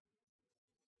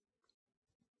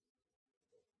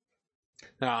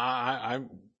 Now, I'm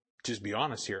just be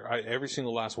honest here. Every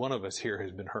single last one of us here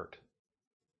has been hurt.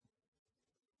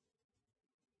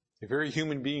 If you're a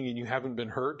human being and you haven't been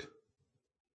hurt,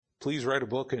 please write a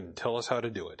book and tell us how to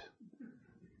do it.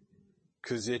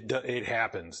 Because it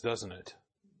happens, doesn't it?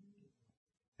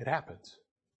 It happens.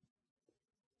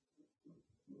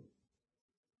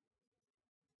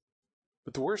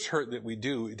 But the worst hurt that we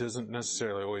do, it doesn't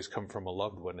necessarily always come from a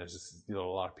loved one, as a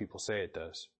lot of people say it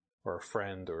does, or a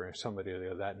friend, or somebody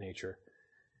of that nature.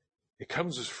 It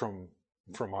comes from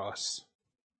us,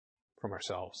 from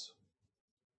ourselves.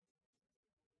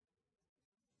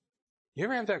 You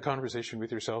ever have that conversation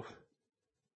with yourself?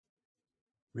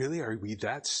 Really? Are we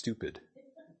that stupid?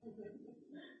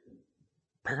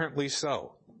 Apparently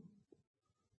so.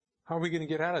 How are we going to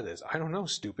get out of this? I don't know,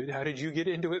 stupid. How did you get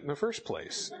into it in the first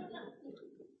place?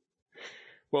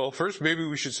 Well, first, maybe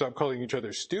we should stop calling each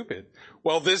other stupid.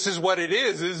 Well, this is what it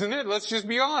is, isn't it? Let's just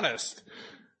be honest.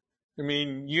 I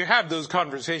mean, you have those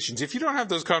conversations. If you don't have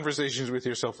those conversations with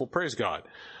yourself, well, praise God.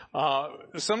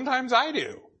 Sometimes I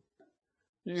do.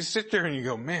 You sit there and you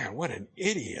go, man, what an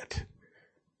idiot.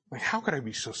 Like, how could I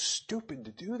be so stupid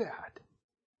to do that?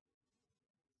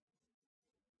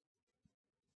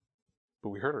 But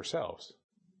we hurt ourselves.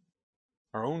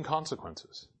 Our own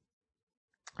consequences.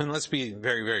 And let's be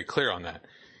very, very clear on that.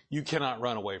 You cannot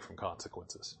run away from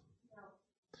consequences.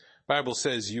 The Bible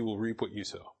says you will reap what you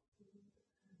sow.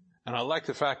 And I like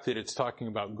the fact that it's talking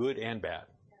about good and bad.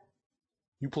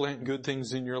 You plant good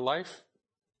things in your life,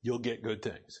 you'll get good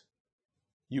things.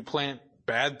 You plant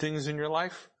bad things in your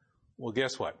life, well,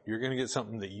 guess what? You're going to get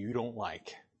something that you don't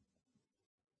like.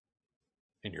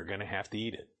 And you're going to have to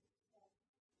eat it.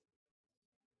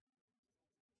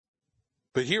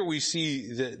 But here we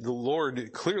see that the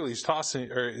Lord clearly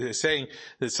is saying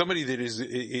that somebody that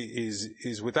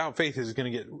is without faith is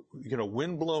going to get,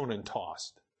 wind blown and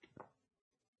tossed.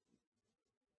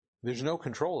 There's no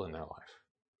control in their life.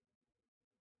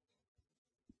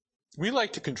 We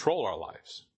like to control our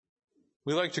lives.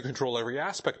 We like to control every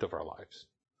aspect of our lives.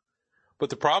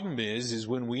 But the problem is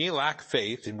when we lack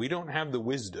faith and we don't have the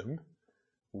wisdom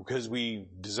because we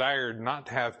desired not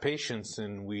to have patience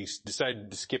and we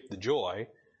decided to skip the joy,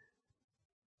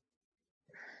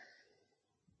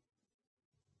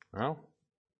 well,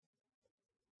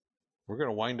 we're going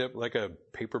to wind up like a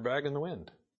paper bag in the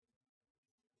wind.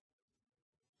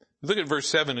 Look at verse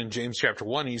 7 in James chapter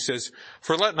 1. He says,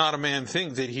 "For let not a man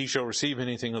think that he shall receive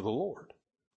anything of the Lord."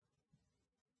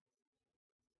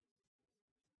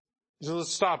 So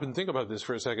let's stop and think about this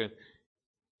for a second.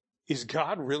 Is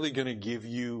God really going to give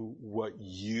you what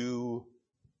you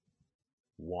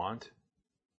want?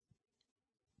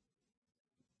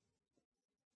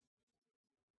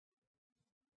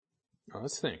 Now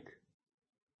let's think.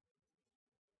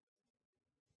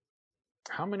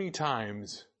 How many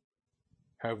times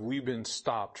have we been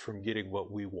stopped from getting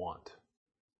what we want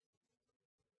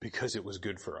because it was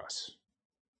good for us?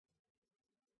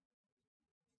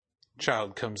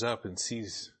 Child comes up and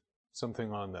sees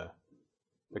something on the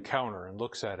counter and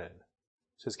looks at it,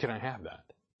 says, "Can I have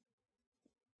that?"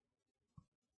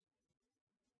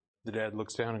 The dad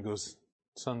looks down and goes,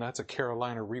 "Son, that's a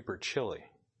Carolina Reaper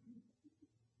chili."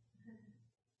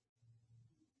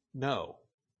 "No."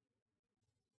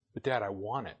 "But Dad, I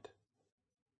want it."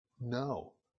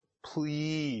 "No."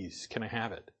 "Please, can I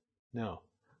have it?" "No."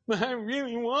 "But I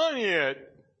really want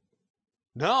it."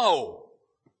 "No."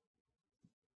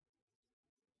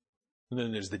 And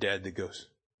then there's the dad that goes,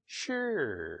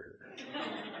 "Sure."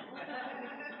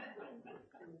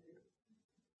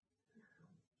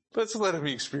 Let's let him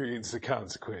experience the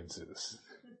consequences.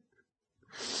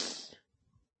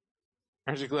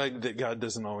 Aren't you glad that God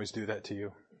doesn't always do that to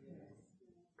you?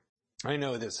 I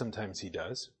know that sometimes he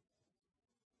does.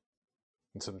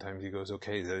 And sometimes he goes,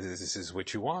 okay, this is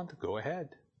what you want. Go ahead.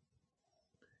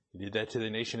 He did that to the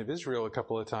nation of Israel a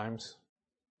couple of times.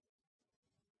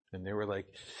 And they were like,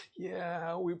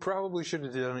 yeah, we probably should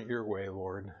have done it your way,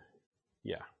 Lord.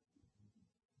 Yeah.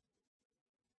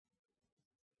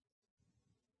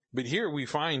 But here we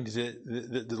find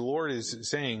that the Lord is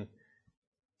saying,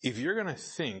 if you're going to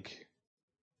think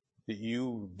that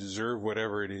you deserve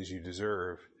whatever it is you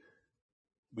deserve,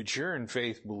 but you're in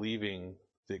faith believing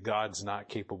that God's not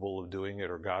capable of doing it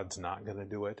or God's not going to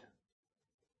do it,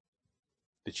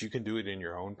 that you can do it in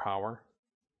your own power,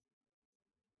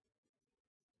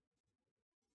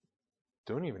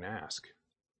 don't even ask.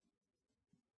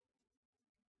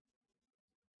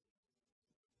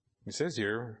 He says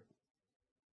here,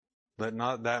 let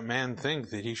not that man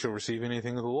think that he shall receive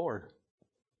anything of the Lord.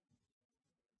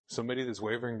 Somebody that's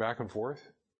wavering back and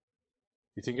forth,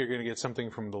 you think you're going to get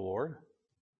something from the Lord?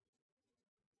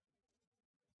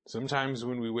 Sometimes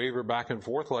when we waver back and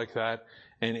forth like that,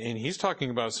 and he's talking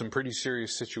about some pretty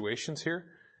serious situations here,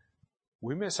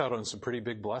 we miss out on some pretty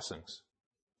big blessings.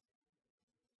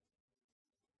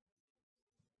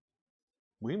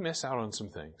 We miss out on some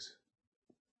things.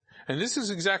 And this is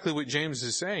exactly what James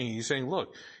is saying. He's saying,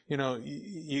 look,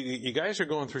 you guys are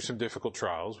going through some difficult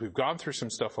trials. We've gone through some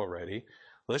stuff already.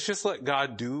 Let's just let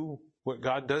God do what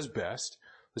God does best.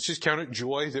 Let's just count it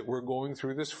joy that we're going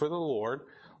through this for the Lord.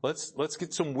 Let's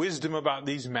get some wisdom about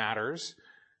these matters.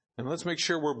 And let's make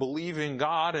sure we're believing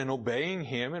God and obeying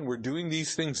Him and we're doing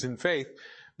these things in faith.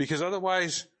 Because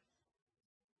otherwise,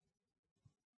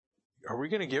 are we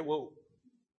going to get what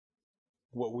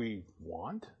we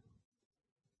want?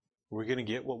 Are we going to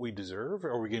get what we deserve?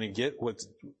 Are we going to get what's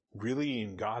really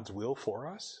in God's will for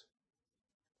us?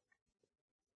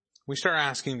 We start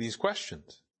asking these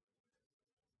questions.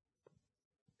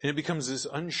 And it becomes this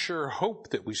unsure hope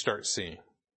that we start seeing.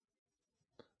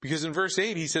 Because in verse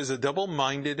 8, he says, a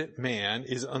double-minded man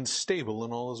is unstable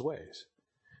in all his ways.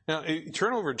 Now,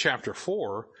 turn over to chapter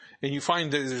 4, and you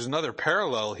find that there's another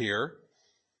parallel here.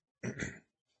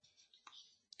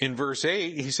 In verse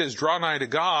 8, he says, draw nigh to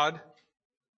God,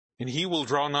 and He will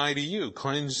draw nigh to you.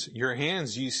 Cleanse your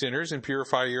hands, ye sinners, and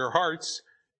purify your hearts,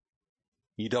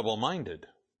 ye double-minded.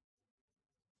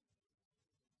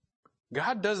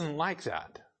 God doesn't like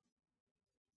that.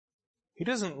 He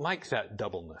doesn't like that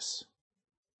doubleness.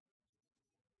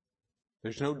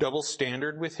 There's no double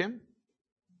standard with Him.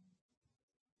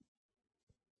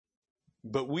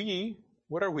 But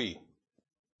what are we?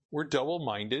 We're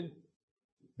double-minded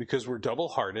because we're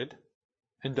double-hearted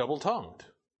and double-tongued.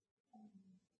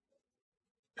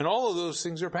 And all of those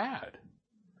things are bad.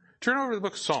 Turn over to the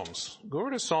book of Psalms. Go over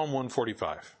to Psalm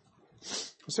 145.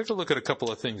 Let's take a look at a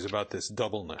couple of things about this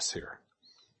doubleness here.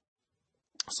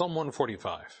 Psalm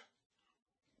 145.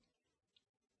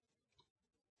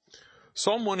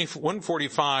 Psalm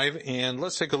 145, and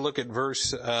let's take a look at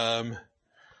verse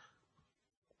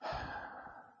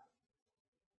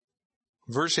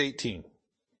 18.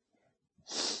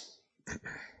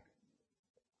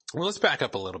 Well, let's back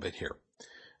up a little bit here.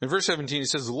 In verse 17, it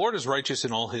says, the Lord is righteous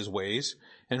in all His ways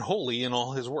and holy in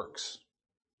all His works.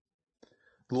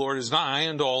 The Lord is nigh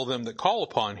unto all them that call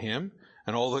upon Him,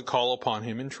 and all that call upon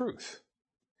Him in truth.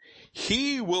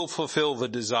 He will fulfill the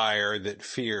desire that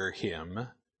fear Him.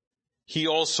 He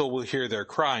also will hear their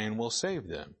cry and will save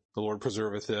them. The Lord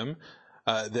preserveth them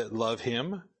that love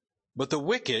Him, but the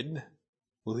wicked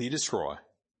will He destroy.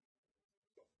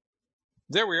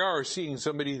 There we are seeing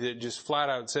somebody that just flat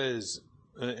out says,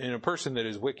 and a person that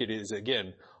is wicked is,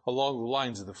 again, along the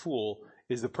lines of the fool,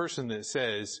 is the person that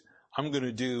says, I'm going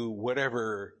to do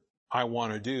whatever I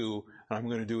want to do, and I'm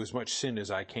going to do as much sin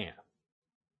as I can.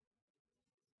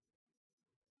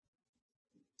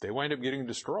 They wind up getting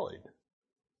destroyed.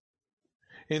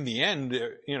 In the end,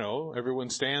 everyone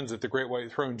stands at the great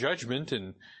white throne judgment,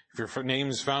 and if your name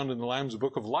is found in the Lamb's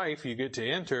book of life, you get to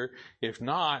enter. If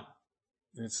not,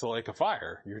 it's like a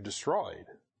fire. You're destroyed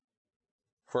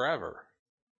forever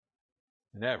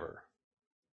and ever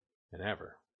and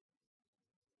ever.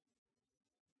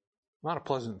 Not a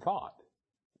pleasant thought.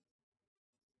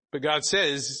 But God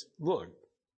says, look,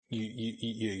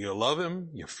 you love Him,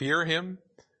 you fear Him,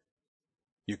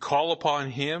 you call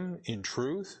upon Him in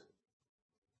truth.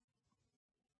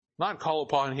 Not call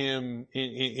upon Him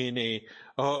in a,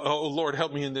 oh Lord,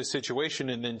 help me in this situation,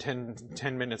 and then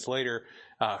 10 minutes later,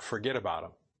 forget about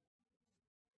Him.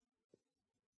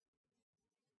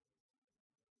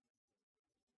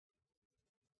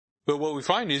 But what we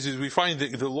find is we find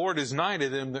that the Lord is nigh to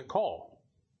them that call.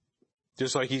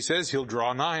 Just like He says He'll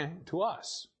draw nigh to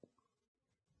us,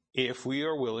 if we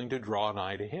are willing to draw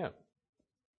nigh to Him.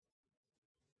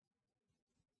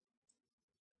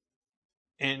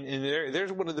 And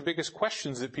there's one of the biggest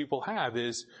questions that people have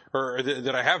is, or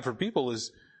that I have for people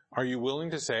is, are you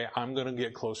willing to say, I'm going to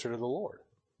get closer to the Lord?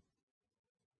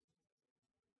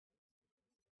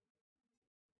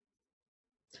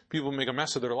 People make a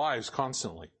mess of their lives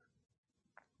constantly.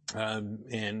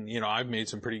 And, I've made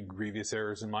some pretty grievous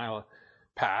errors in my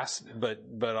past, but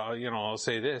I'll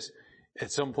say this.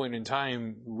 At some point in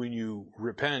time, when you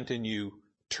repent and you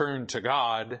turn to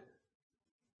God,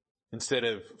 instead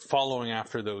of following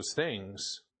after those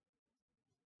things,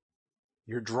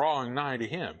 you're drawing nigh to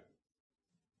Him.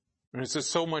 And it's a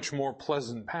so much more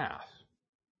pleasant path.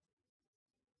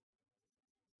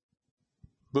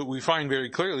 But we find very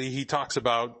clearly He talks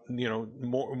about,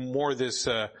 more this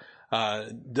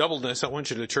doubleness. I want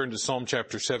you to turn to Psalm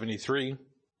chapter 73.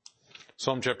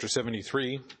 Psalm chapter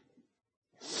 73.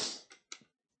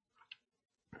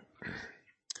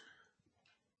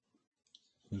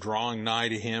 Drawing nigh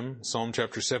to Him, Psalm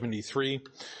chapter 73.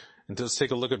 And let's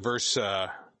take a look at verse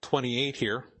 28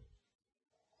 here.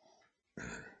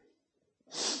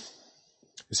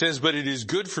 It says, "But it is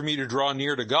good for me to draw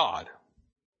near to God,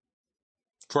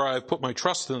 for I have put my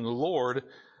trust in the Lord,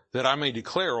 that I may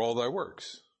declare all thy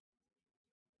works."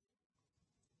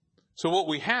 So what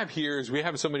we have here is we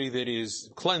have somebody that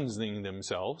is cleansing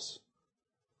themselves,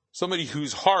 somebody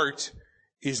whose heart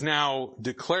is now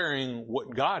declaring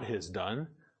what God has done,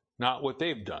 not what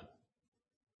they've done.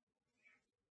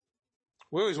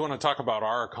 We always want to talk about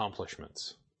our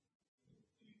accomplishments.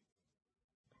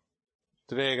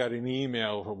 Today I got an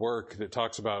email from work that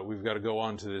talks about we've got to go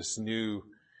on to this new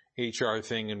HR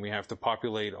thing and we have to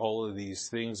populate all of these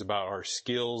things about our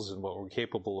skills and what we're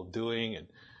capable of doing, and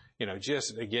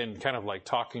just again kind of like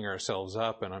talking ourselves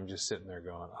up, and I'm just sitting there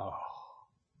going, oh.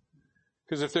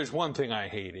 Because if there's one thing I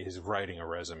hate is writing a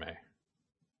resume.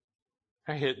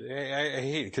 I hate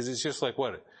it because it's just like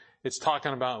what? It's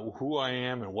talking about who I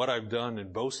am and what I've done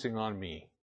and boasting on me.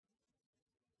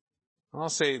 I'll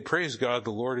say, praise God,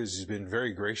 the Lord has been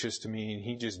very gracious to me and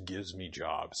He just gives me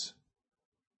jobs.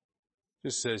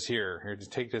 Just says, here,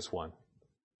 just take this one.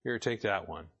 Here, take that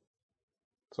one.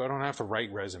 So I don't have to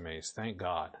write resumes, thank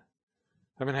God.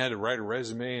 I haven't had to write a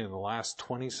resume in the last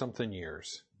 20-something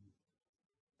years.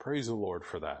 Praise the Lord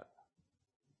for that.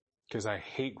 Because I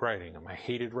hate writing them. I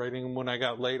hated writing them when I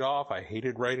got laid off. I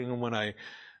hated writing them when I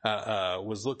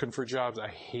was looking for jobs. I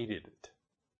hated it.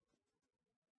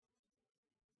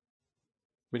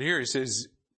 But here he says,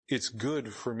 it's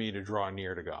good for me to draw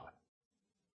near to God.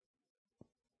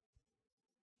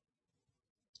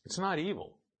 It's not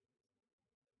evil.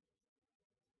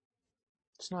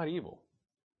 It's not evil.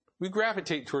 We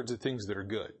gravitate towards the things that are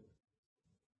good.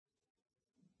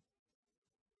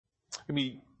 I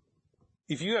mean,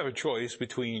 if you have a choice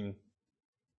between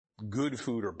good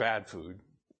food or bad food,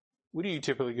 what are you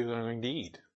typically going to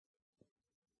eat?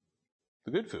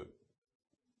 The good food.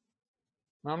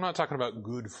 Now, I'm not talking about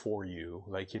good for you,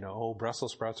 like,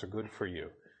 Brussels sprouts are good for you.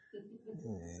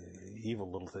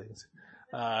 Evil little things.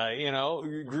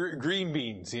 Green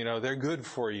beans, they're good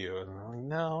for you. And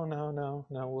no,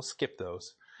 we'll skip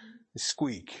those.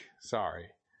 Squeak, sorry.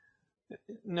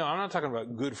 No, I'm not talking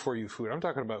about good for you food. I'm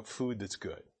talking about food that's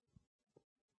good.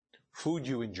 Food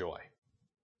you enjoy.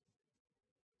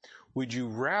 Would you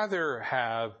rather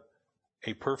have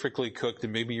a perfectly cooked,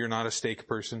 and maybe you're not a steak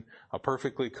person, a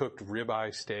perfectly cooked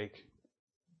ribeye steak?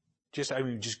 Just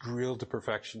grilled to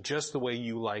perfection, just the way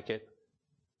you like it?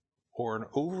 Or an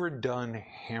overdone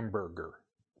hamburger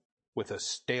with a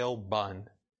stale bun,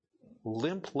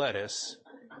 limp lettuce,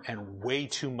 and way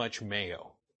too much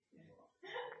mayo?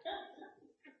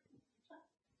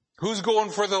 Who's going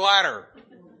for the latter?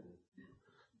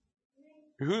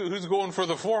 Who's going for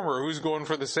the former? Who's going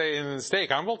for the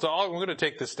steak? I'm going to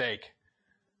take the steak.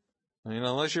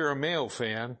 Unless you're a mayo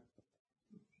fan.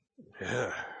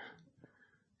 Ugh.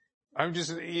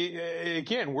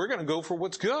 Again, we're going to go for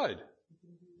what's good.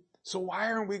 So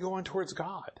why aren't we going towards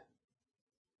God?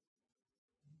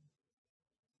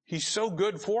 He's so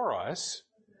good for us.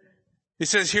 It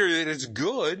says here that it's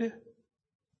good.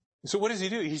 So what does He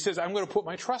do? He says, I'm going to put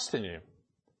my trust in Him.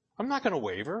 I'm not going to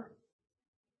waver.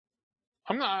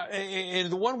 And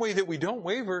the one way that we don't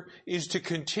waver is to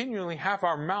continually have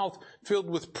our mouth filled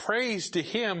with praise to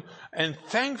Him and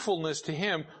thankfulness to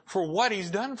Him for what He's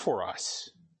done for us.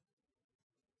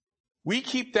 We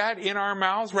keep that in our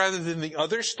mouths rather than the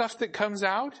other stuff that comes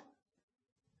out.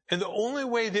 And the only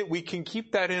way that we can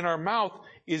keep that in our mouth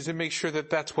is to make sure that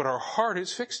that's what our heart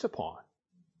is fixed upon.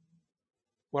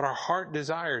 What our heart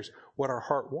desires, what our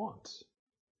heart wants.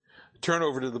 Turn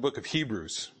over to the book of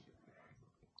Hebrews.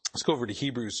 Let's go over to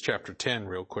Hebrews chapter 10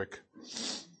 real quick.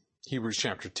 Hebrews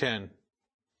chapter 10.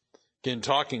 Again,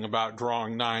 talking about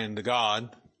drawing nigh unto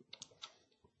God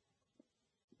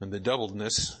and the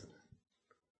doubledness.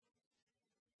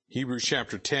 Hebrews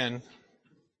chapter 10.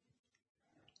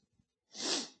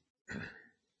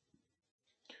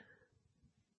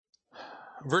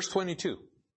 Verse 22.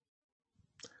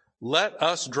 Let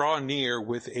us draw near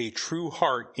with a true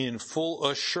heart in full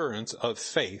assurance of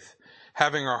faith,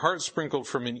 having our hearts sprinkled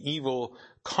from an evil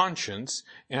conscience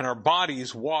and our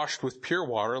bodies washed with pure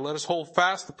water. Let us hold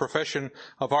fast the profession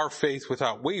of our faith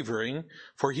without wavering,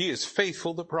 for he is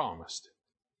faithful that promised.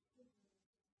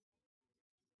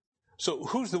 So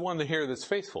who's the one here that's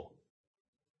faithful?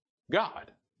 God.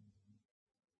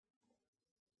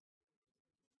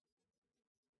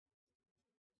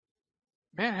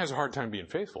 Man has a hard time being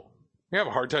faithful. We have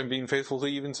a hard time being faithful to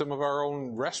even some of our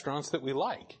own restaurants that we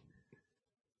like.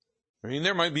 I mean,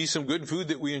 there might be some good food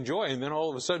that we enjoy, and then all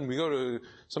of a sudden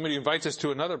somebody invites us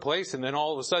to another place, and then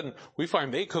all of a sudden we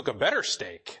find they cook a better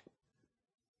steak.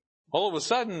 All of a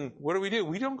sudden, what do?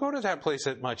 We don't go to that place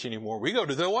that much anymore. We go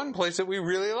to the one place that we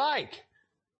really like.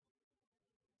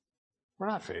 We're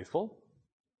not faithful.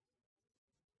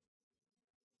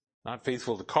 Not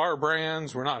faithful to car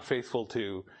brands. We're not faithful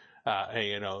to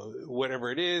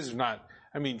whatever it is.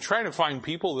 Trying to find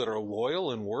people that are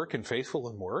loyal in work and faithful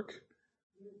in work.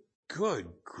 Good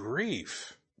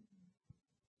grief.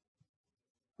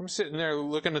 I'm sitting there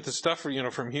looking at the stuff,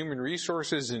 from human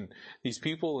resources and these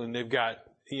people, and they've got,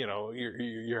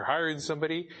 you're hiring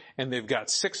somebody and they've got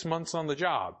 6 months on the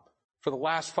job for the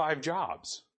last 5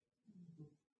 jobs.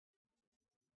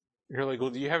 You're like, well,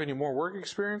 do you have any more work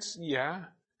experience? Yeah.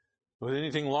 With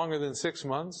anything longer than 6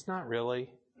 months? Not really.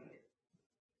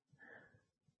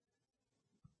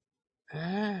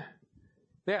 Yeah,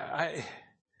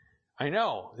 I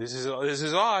know. This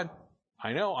is odd.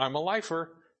 I know. I'm a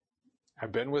lifer.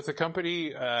 I've been with the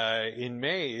company, in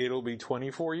May. It'll be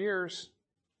 24 years.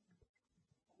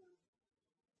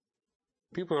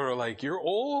 People are like, you're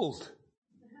old.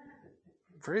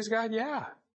 Praise God, yeah.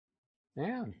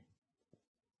 Man.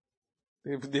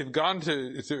 They've gone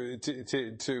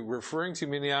to referring to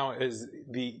me now as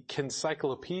the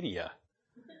Kencyclopedia.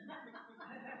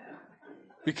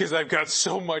 Because I've got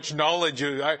so much knowledge.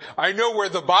 I know where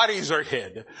the bodies are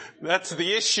hid. That's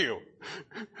the issue.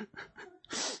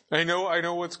 I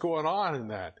know what's going on in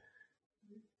that.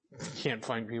 Can't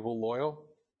find people loyal.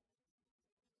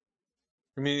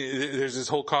 There's this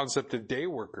whole concept of day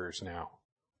workers now.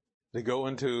 They go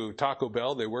into Taco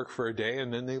Bell, they work for a day,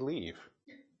 and then they leave.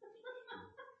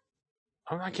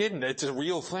 I'm not kidding. It's a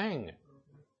real thing.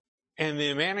 And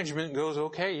the management goes,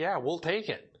 okay, yeah, we'll take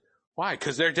it. Why?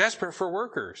 Because they're desperate for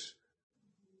workers.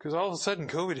 Because all of a sudden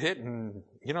COVID hit, and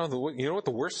you know what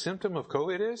the worst symptom of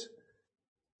COVID is?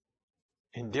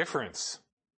 Indifference.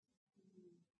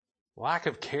 Lack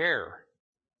of care.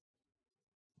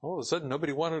 All of a sudden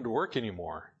nobody wanted to work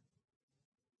anymore.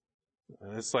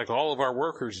 And it's like all of our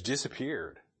workers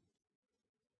disappeared.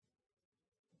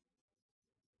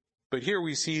 But here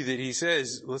we see that he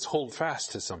says, let's hold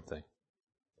fast to something.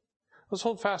 Let's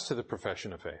hold fast to the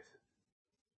profession of faith.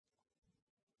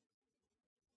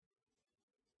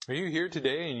 Are you here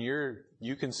today and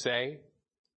you can say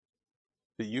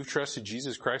that you've trusted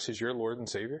Jesus Christ as your Lord and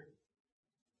Savior?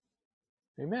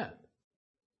 Amen.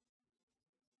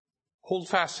 Hold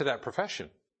fast to that profession.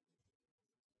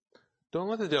 Don't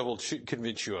let the devil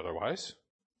convince you otherwise.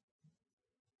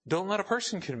 Don't let a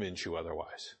person convince you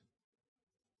otherwise.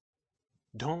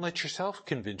 Don't let yourself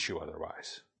convince you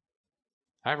otherwise.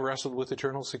 I've wrestled with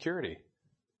eternal security.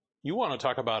 You want to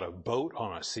talk about a boat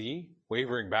on a sea,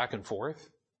 wavering back and forth?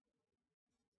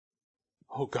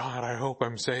 Oh God, I hope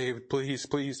I'm saved. Please,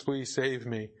 please, please save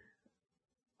me.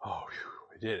 Oh, whew,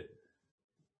 I did it.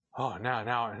 Oh,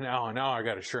 now I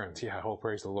got assurance. Yeah, oh,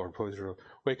 praise the Lord. Please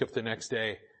wake up the next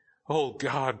day. Oh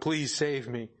God, please save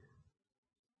me.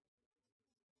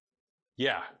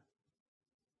 Yeah,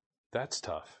 that's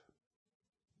tough.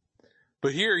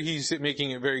 But here he's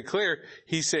making it very clear.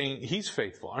 He's saying he's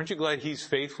faithful. Aren't you glad he's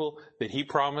faithful that he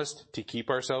promised to keep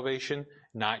our salvation,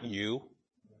 not you?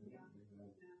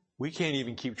 We can't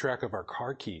even keep track of our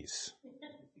car keys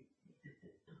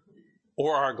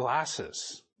or our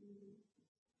glasses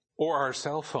or our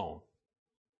cell phone.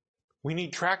 We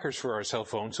need trackers for our cell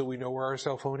phone so we know where our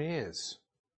cell phone is.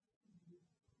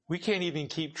 We can't even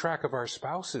keep track of our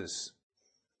spouses.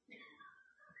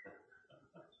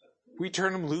 We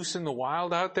turn them loose in the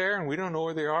wild out there and we don't know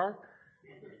where they are.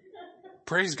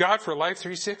 Praise God for Life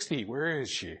 360. Where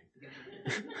is she?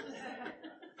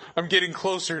 I'm getting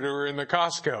closer to her in the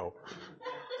Costco.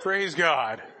 Praise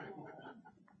God.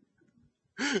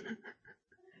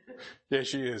 Yeah,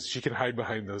 she is. She can hide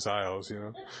behind those aisles,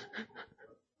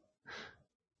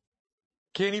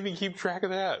 Can't even keep track of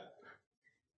that.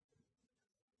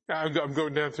 I'm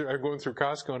going through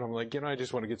Costco, and I'm like, I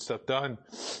just want to get stuff done.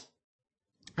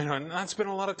 And not spend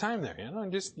a lot of time there,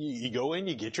 just, you go in,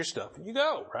 you get your stuff, and you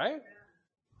go, right?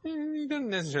 You don't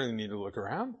necessarily need to look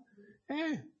around.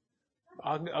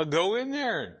 I'll go in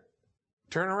there and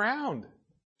turn around.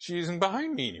 She isn't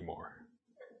behind me anymore.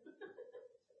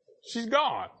 She's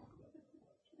gone.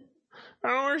 I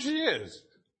don't know where she is.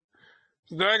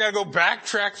 So then I gotta go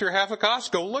backtrack through half of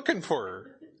Costco looking for her.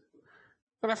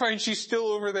 And I find she's still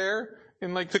over there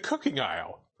in the cooking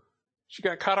aisle. She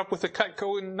got caught up with the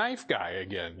Cutco and knife guy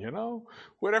again,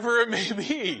 whatever it may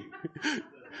be.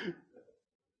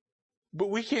 But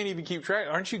we can't even keep track.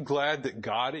 Aren't you glad that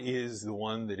God is the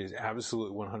one that is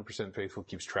absolutely 100% faithful,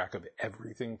 keeps track of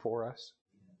everything for us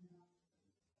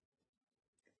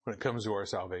when it comes to our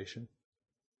salvation?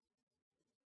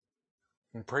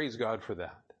 And praise God for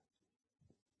that.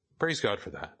 Praise God for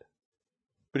that.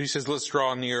 But he says, let's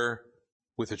draw near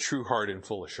with a true heart and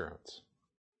full assurance.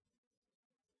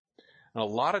 And a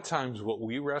lot of times what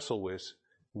we wrestle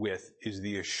with is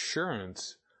the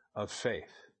assurance of faith.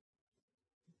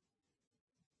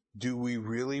 Do we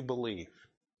really believe?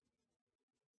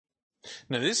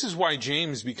 Now this is why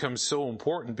James becomes so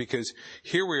important, because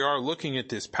here we are looking at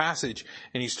this passage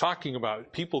and he's talking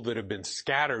about people that have been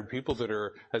scattered, people that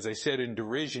are, as I said, in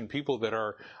derision, people that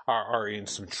are in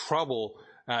some trouble,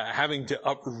 having to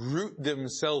uproot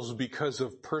themselves because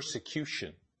of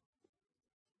persecution.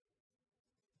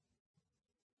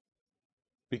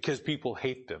 Because people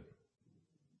hate them.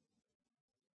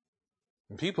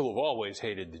 And people have always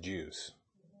hated the Jews.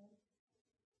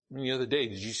 The other day,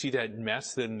 did you see that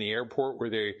mess in the airport where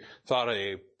they thought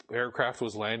a aircraft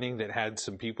was landing that had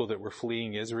some people that were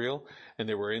fleeing Israel, and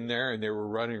they were in there and they were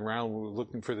running around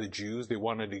looking for the Jews? They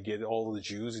wanted to get all the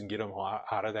Jews and get them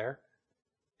out of there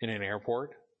in an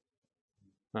airport.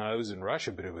 Now, it was in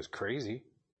Russia, but it was crazy.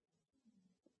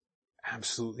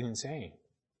 Absolutely insane.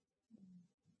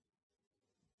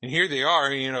 And here they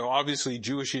are, obviously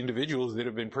Jewish individuals that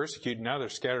have been persecuted. Now they're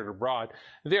scattered abroad.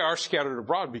 They are scattered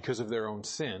abroad because of their own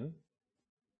sin.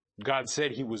 God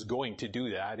said he was going to do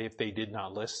that if they did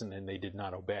not listen and they did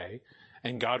not obey.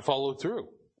 And God followed through.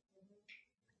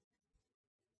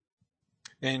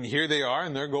 And here they are,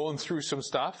 and they're going through some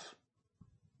stuff.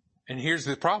 And here's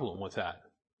the problem with that.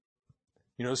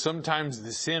 Sometimes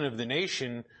the sin of the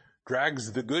nation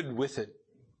drags the good with it.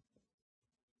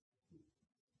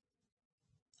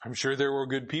 I'm sure there were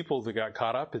good people that got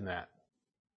caught up in that.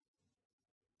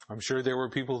 I'm sure there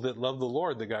were people that loved the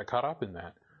Lord that got caught up in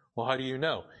that. Well, how do you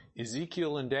know?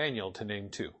 Ezekiel and Daniel, to name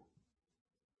two.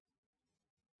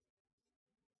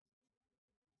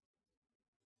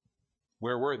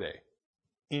 Where were they?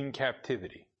 In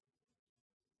captivity.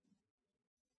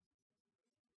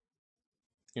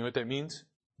 You know what that means?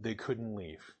 They couldn't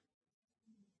leave.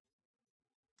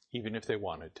 Even if they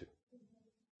wanted to.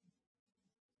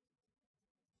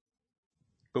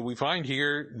 But we find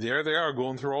here, there they are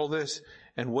going through all this.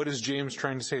 And what is James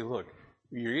trying to say? Look,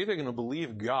 you're either going to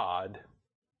believe God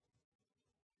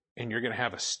and you're going to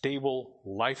have a stable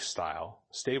lifestyle,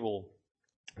 stable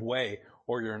way,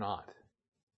 or you're not.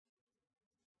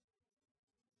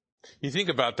 You think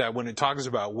about that when it talks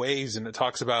about ways, and it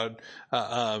talks about,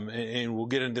 and we'll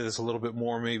get into this a little bit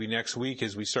more maybe next week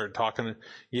as we start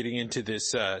getting into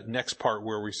this next part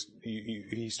where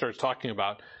he starts talking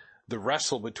about the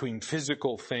wrestle between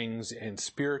physical things and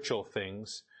spiritual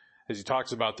things, as he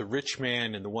talks about the rich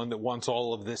man and the one that wants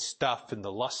all of this stuff and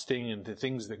the lusting and the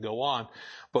things that go on.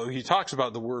 But he talks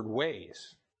about the word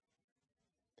ways.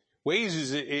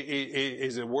 Ways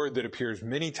is a word that appears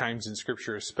many times in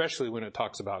Scripture, especially when it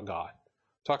talks about God.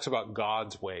 It talks about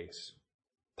God's ways.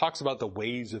 It talks about the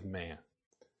ways of man.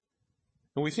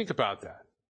 And we think about that.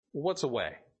 Well, what's a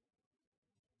way?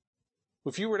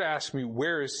 If you were to ask me,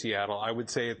 where is Seattle? I would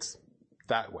say it's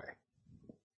that way.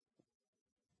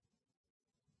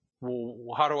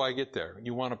 Well, how do I get there?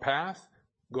 You want a path?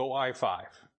 Go I-5.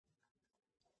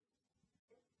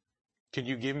 Can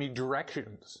you give me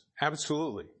directions?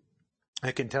 Absolutely.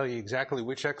 I can tell you exactly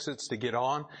which exits to get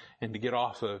on and to get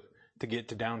off of to get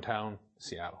to downtown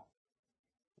Seattle.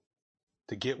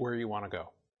 To get where you want to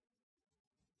go.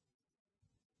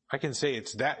 I can say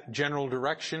it's that general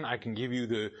direction. I can give you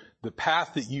the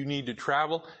path that you need to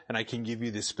travel, and I can give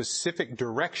you the specific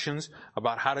directions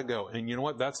about how to go. And you know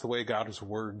what? That's the way God's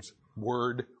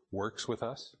word works with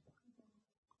us.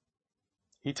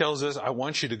 He tells us, I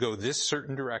want you to go this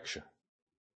certain direction.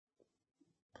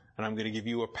 And I'm going to give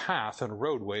you a path and a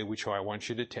roadway which I want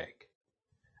you to take.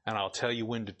 And I'll tell you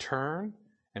when to turn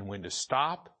and when to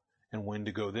stop and when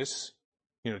to go this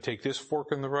take this fork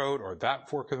in the road or that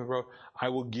fork in the road. I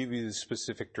will give you the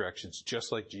specific directions,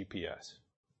 just like GPS.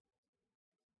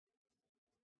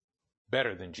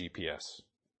 Better than GPS.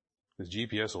 Because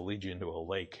GPS will lead you into a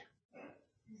lake.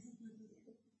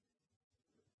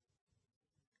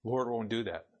 Lord won't do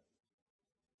that.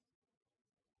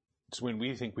 It's when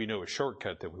we think we know a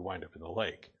shortcut that we wind up in the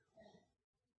lake.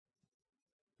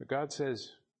 But God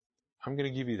says, I'm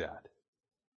going to give you that.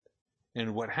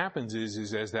 And what happens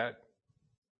is as that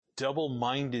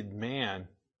double-minded man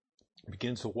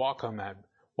begins to walk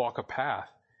a path,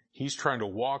 he's trying to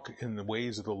walk in the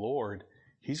ways of the Lord.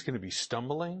 He's going to be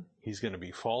stumbling. He's going to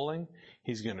be falling.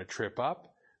 He's going to trip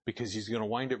up because he's going to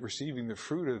wind up receiving the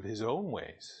fruit of his own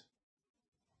ways.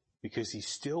 Because he's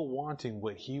still wanting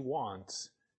what he wants,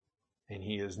 and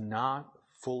he is not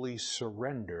fully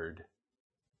surrendered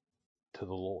to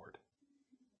the Lord.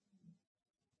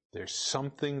 There's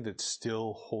something that's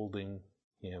still holding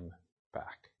him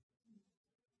back.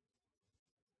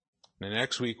 And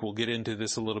next week we'll get into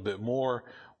this a little bit more,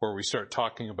 where we start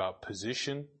talking about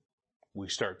position. We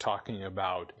start talking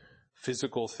about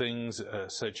physical things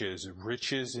such as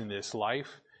riches in this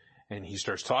life. And he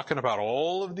starts talking about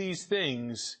all of these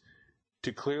things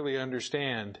to clearly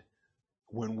understand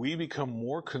when we become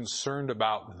more concerned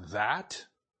about that,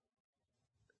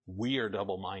 we are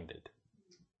double-minded.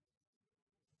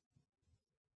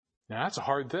 Now that's a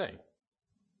hard thing.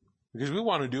 Because we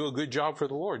want to do a good job for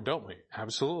the Lord, don't we?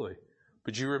 Absolutely.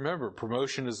 But you remember,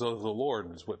 promotion is of the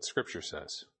Lord, is what Scripture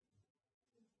says.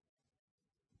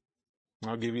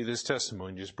 I'll give you this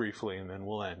testimony just briefly, and then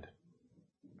we'll end.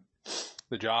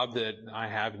 The job that I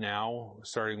have now,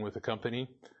 starting with the company,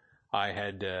 I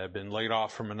had been laid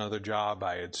off from another job.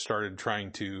 I had started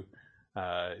trying to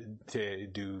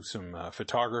do some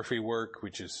photography work,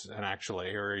 which is an actual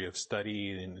area of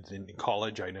study in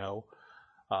college, I know.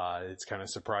 It's kind of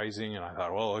surprising, and I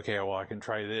thought, I can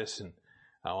try this, and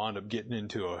I wound up getting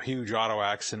into a huge auto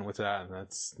accident with that, and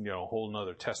that's, a whole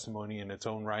nother testimony in its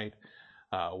own right.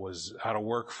 Was out of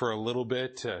work for a little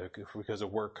bit because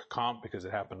of work comp, because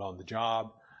it happened on the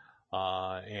job.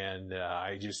 And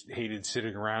I just hated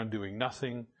sitting around doing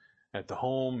nothing at the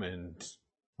home. And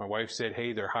my wife said,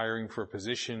 hey, they're hiring for a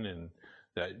position, and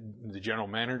that the general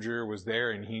manager was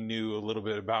there, and he knew a little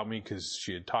bit about me because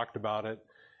she had talked about it.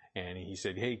 And he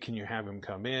said, hey, can you have him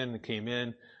come in? Came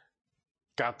in,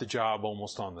 got the job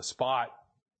almost on the spot,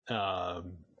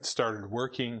 started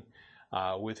working.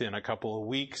 Within a couple of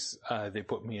weeks, they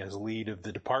put me as lead of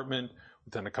the department.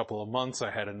 Within a couple of months,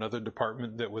 I had another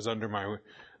department that was under my,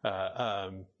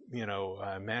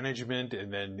 management.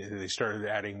 And then they started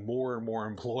adding more and more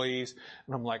employees.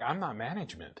 And I'm like, I'm not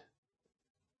management.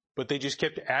 But they just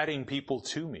kept adding people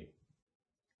to me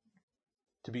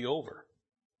to be over.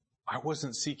 I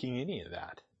wasn't seeking any of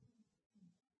that.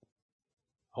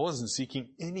 I wasn't seeking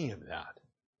any of that.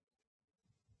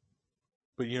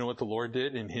 But you know what the Lord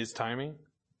did in His timing?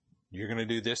 You're going to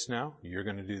do this now. You're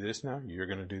going to do this now. You're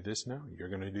going to do this now. You're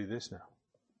going to do this now.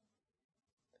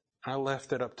 I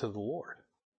left it up to the Lord.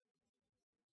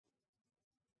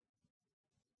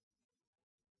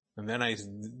 And then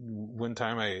one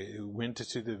time I went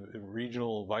to the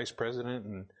regional vice president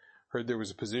and heard there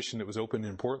was a position that was open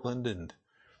in Portland, and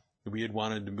we had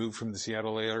wanted to move from the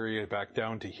Seattle area back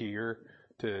down to here,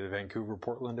 to the Vancouver,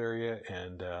 Portland area,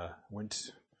 and went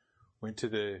to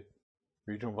the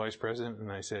regional vice president,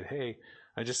 and I said, hey,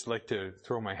 I just like to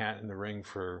throw my hat in the ring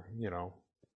for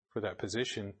that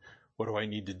position. What do I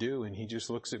need to do? And he just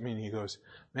looks at me and he goes,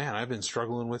 man, I've been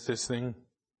struggling with this thing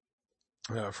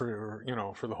for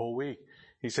the whole week.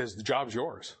 He says, the job's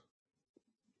yours.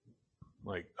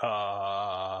 Like,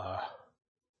 I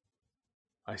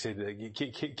said,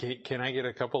 can I get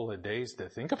a couple of days to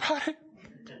think about it?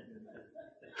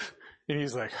 And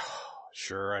he's like,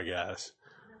 sure, I guess.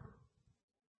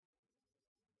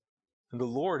 And the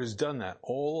Lord has done that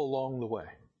all along the way.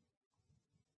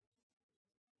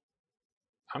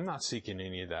 I'm not seeking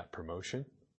any of that promotion.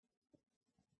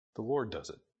 The Lord does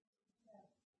it.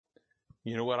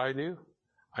 You know what I do?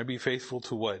 I be faithful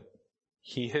to what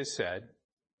He has said.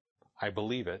 I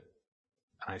believe it,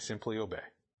 and I simply obey.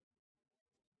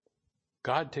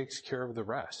 God takes care of the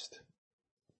rest.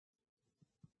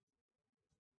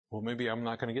 Well, maybe I'm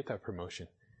not going to get that promotion.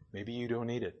 Maybe you don't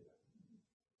need it.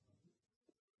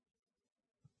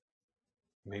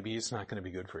 Maybe it's not going to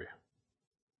be good for you.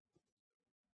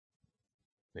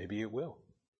 Maybe it will.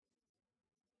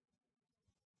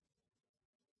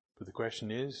 But the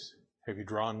question is, have you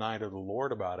drawn nigh to the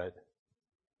Lord about it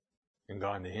and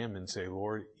gone to Him and say,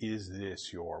 Lord, is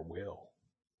this your will?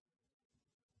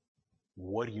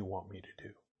 What do you want me to do?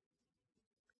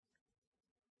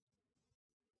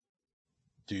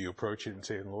 Do you approach it and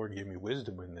say, Lord, give me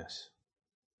wisdom in this?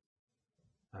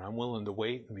 And I'm willing to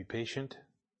wait and be patient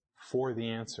for the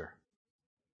answer.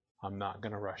 I'm not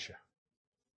going to rush you.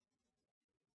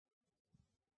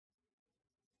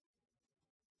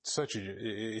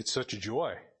 It's such a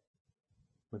joy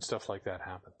when stuff like that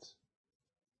happens.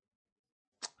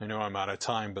 I know I'm out of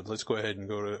time, but let's go ahead and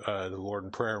go to the Lord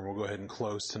in prayer, and we'll go ahead and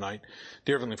close tonight.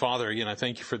 Dear Heavenly Father, again, I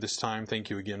thank you for this time. Thank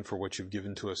you again for what you've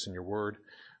given to us in your word.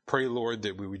 Pray, Lord,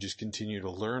 that we would just continue to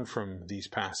learn from these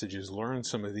passages, learn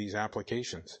some of these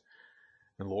applications.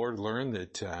 And Lord, learn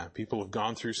that people have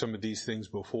gone through some of these things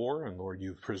before, and Lord,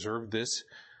 you've preserved this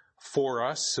for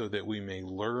us so that we may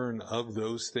learn of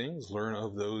those things, learn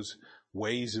of those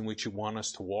ways in which you want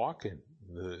us to walk and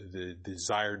the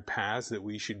desired paths that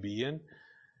we should be in.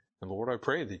 And Lord, I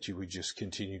pray that you would just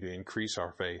continue to increase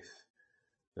our faith.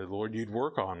 That, Lord, you'd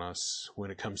work on us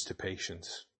when it comes to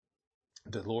patience.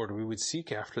 That, Lord, we would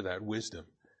seek after that wisdom.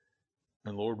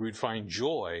 And Lord, we'd find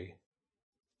joy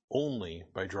only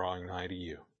by drawing nigh to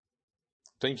you.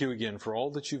 Thank you again for all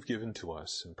that you've given to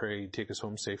us, and pray you take us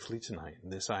home safely tonight.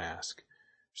 And this I ask, your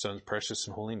Son's precious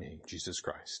and holy name, Jesus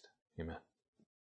Christ. Amen.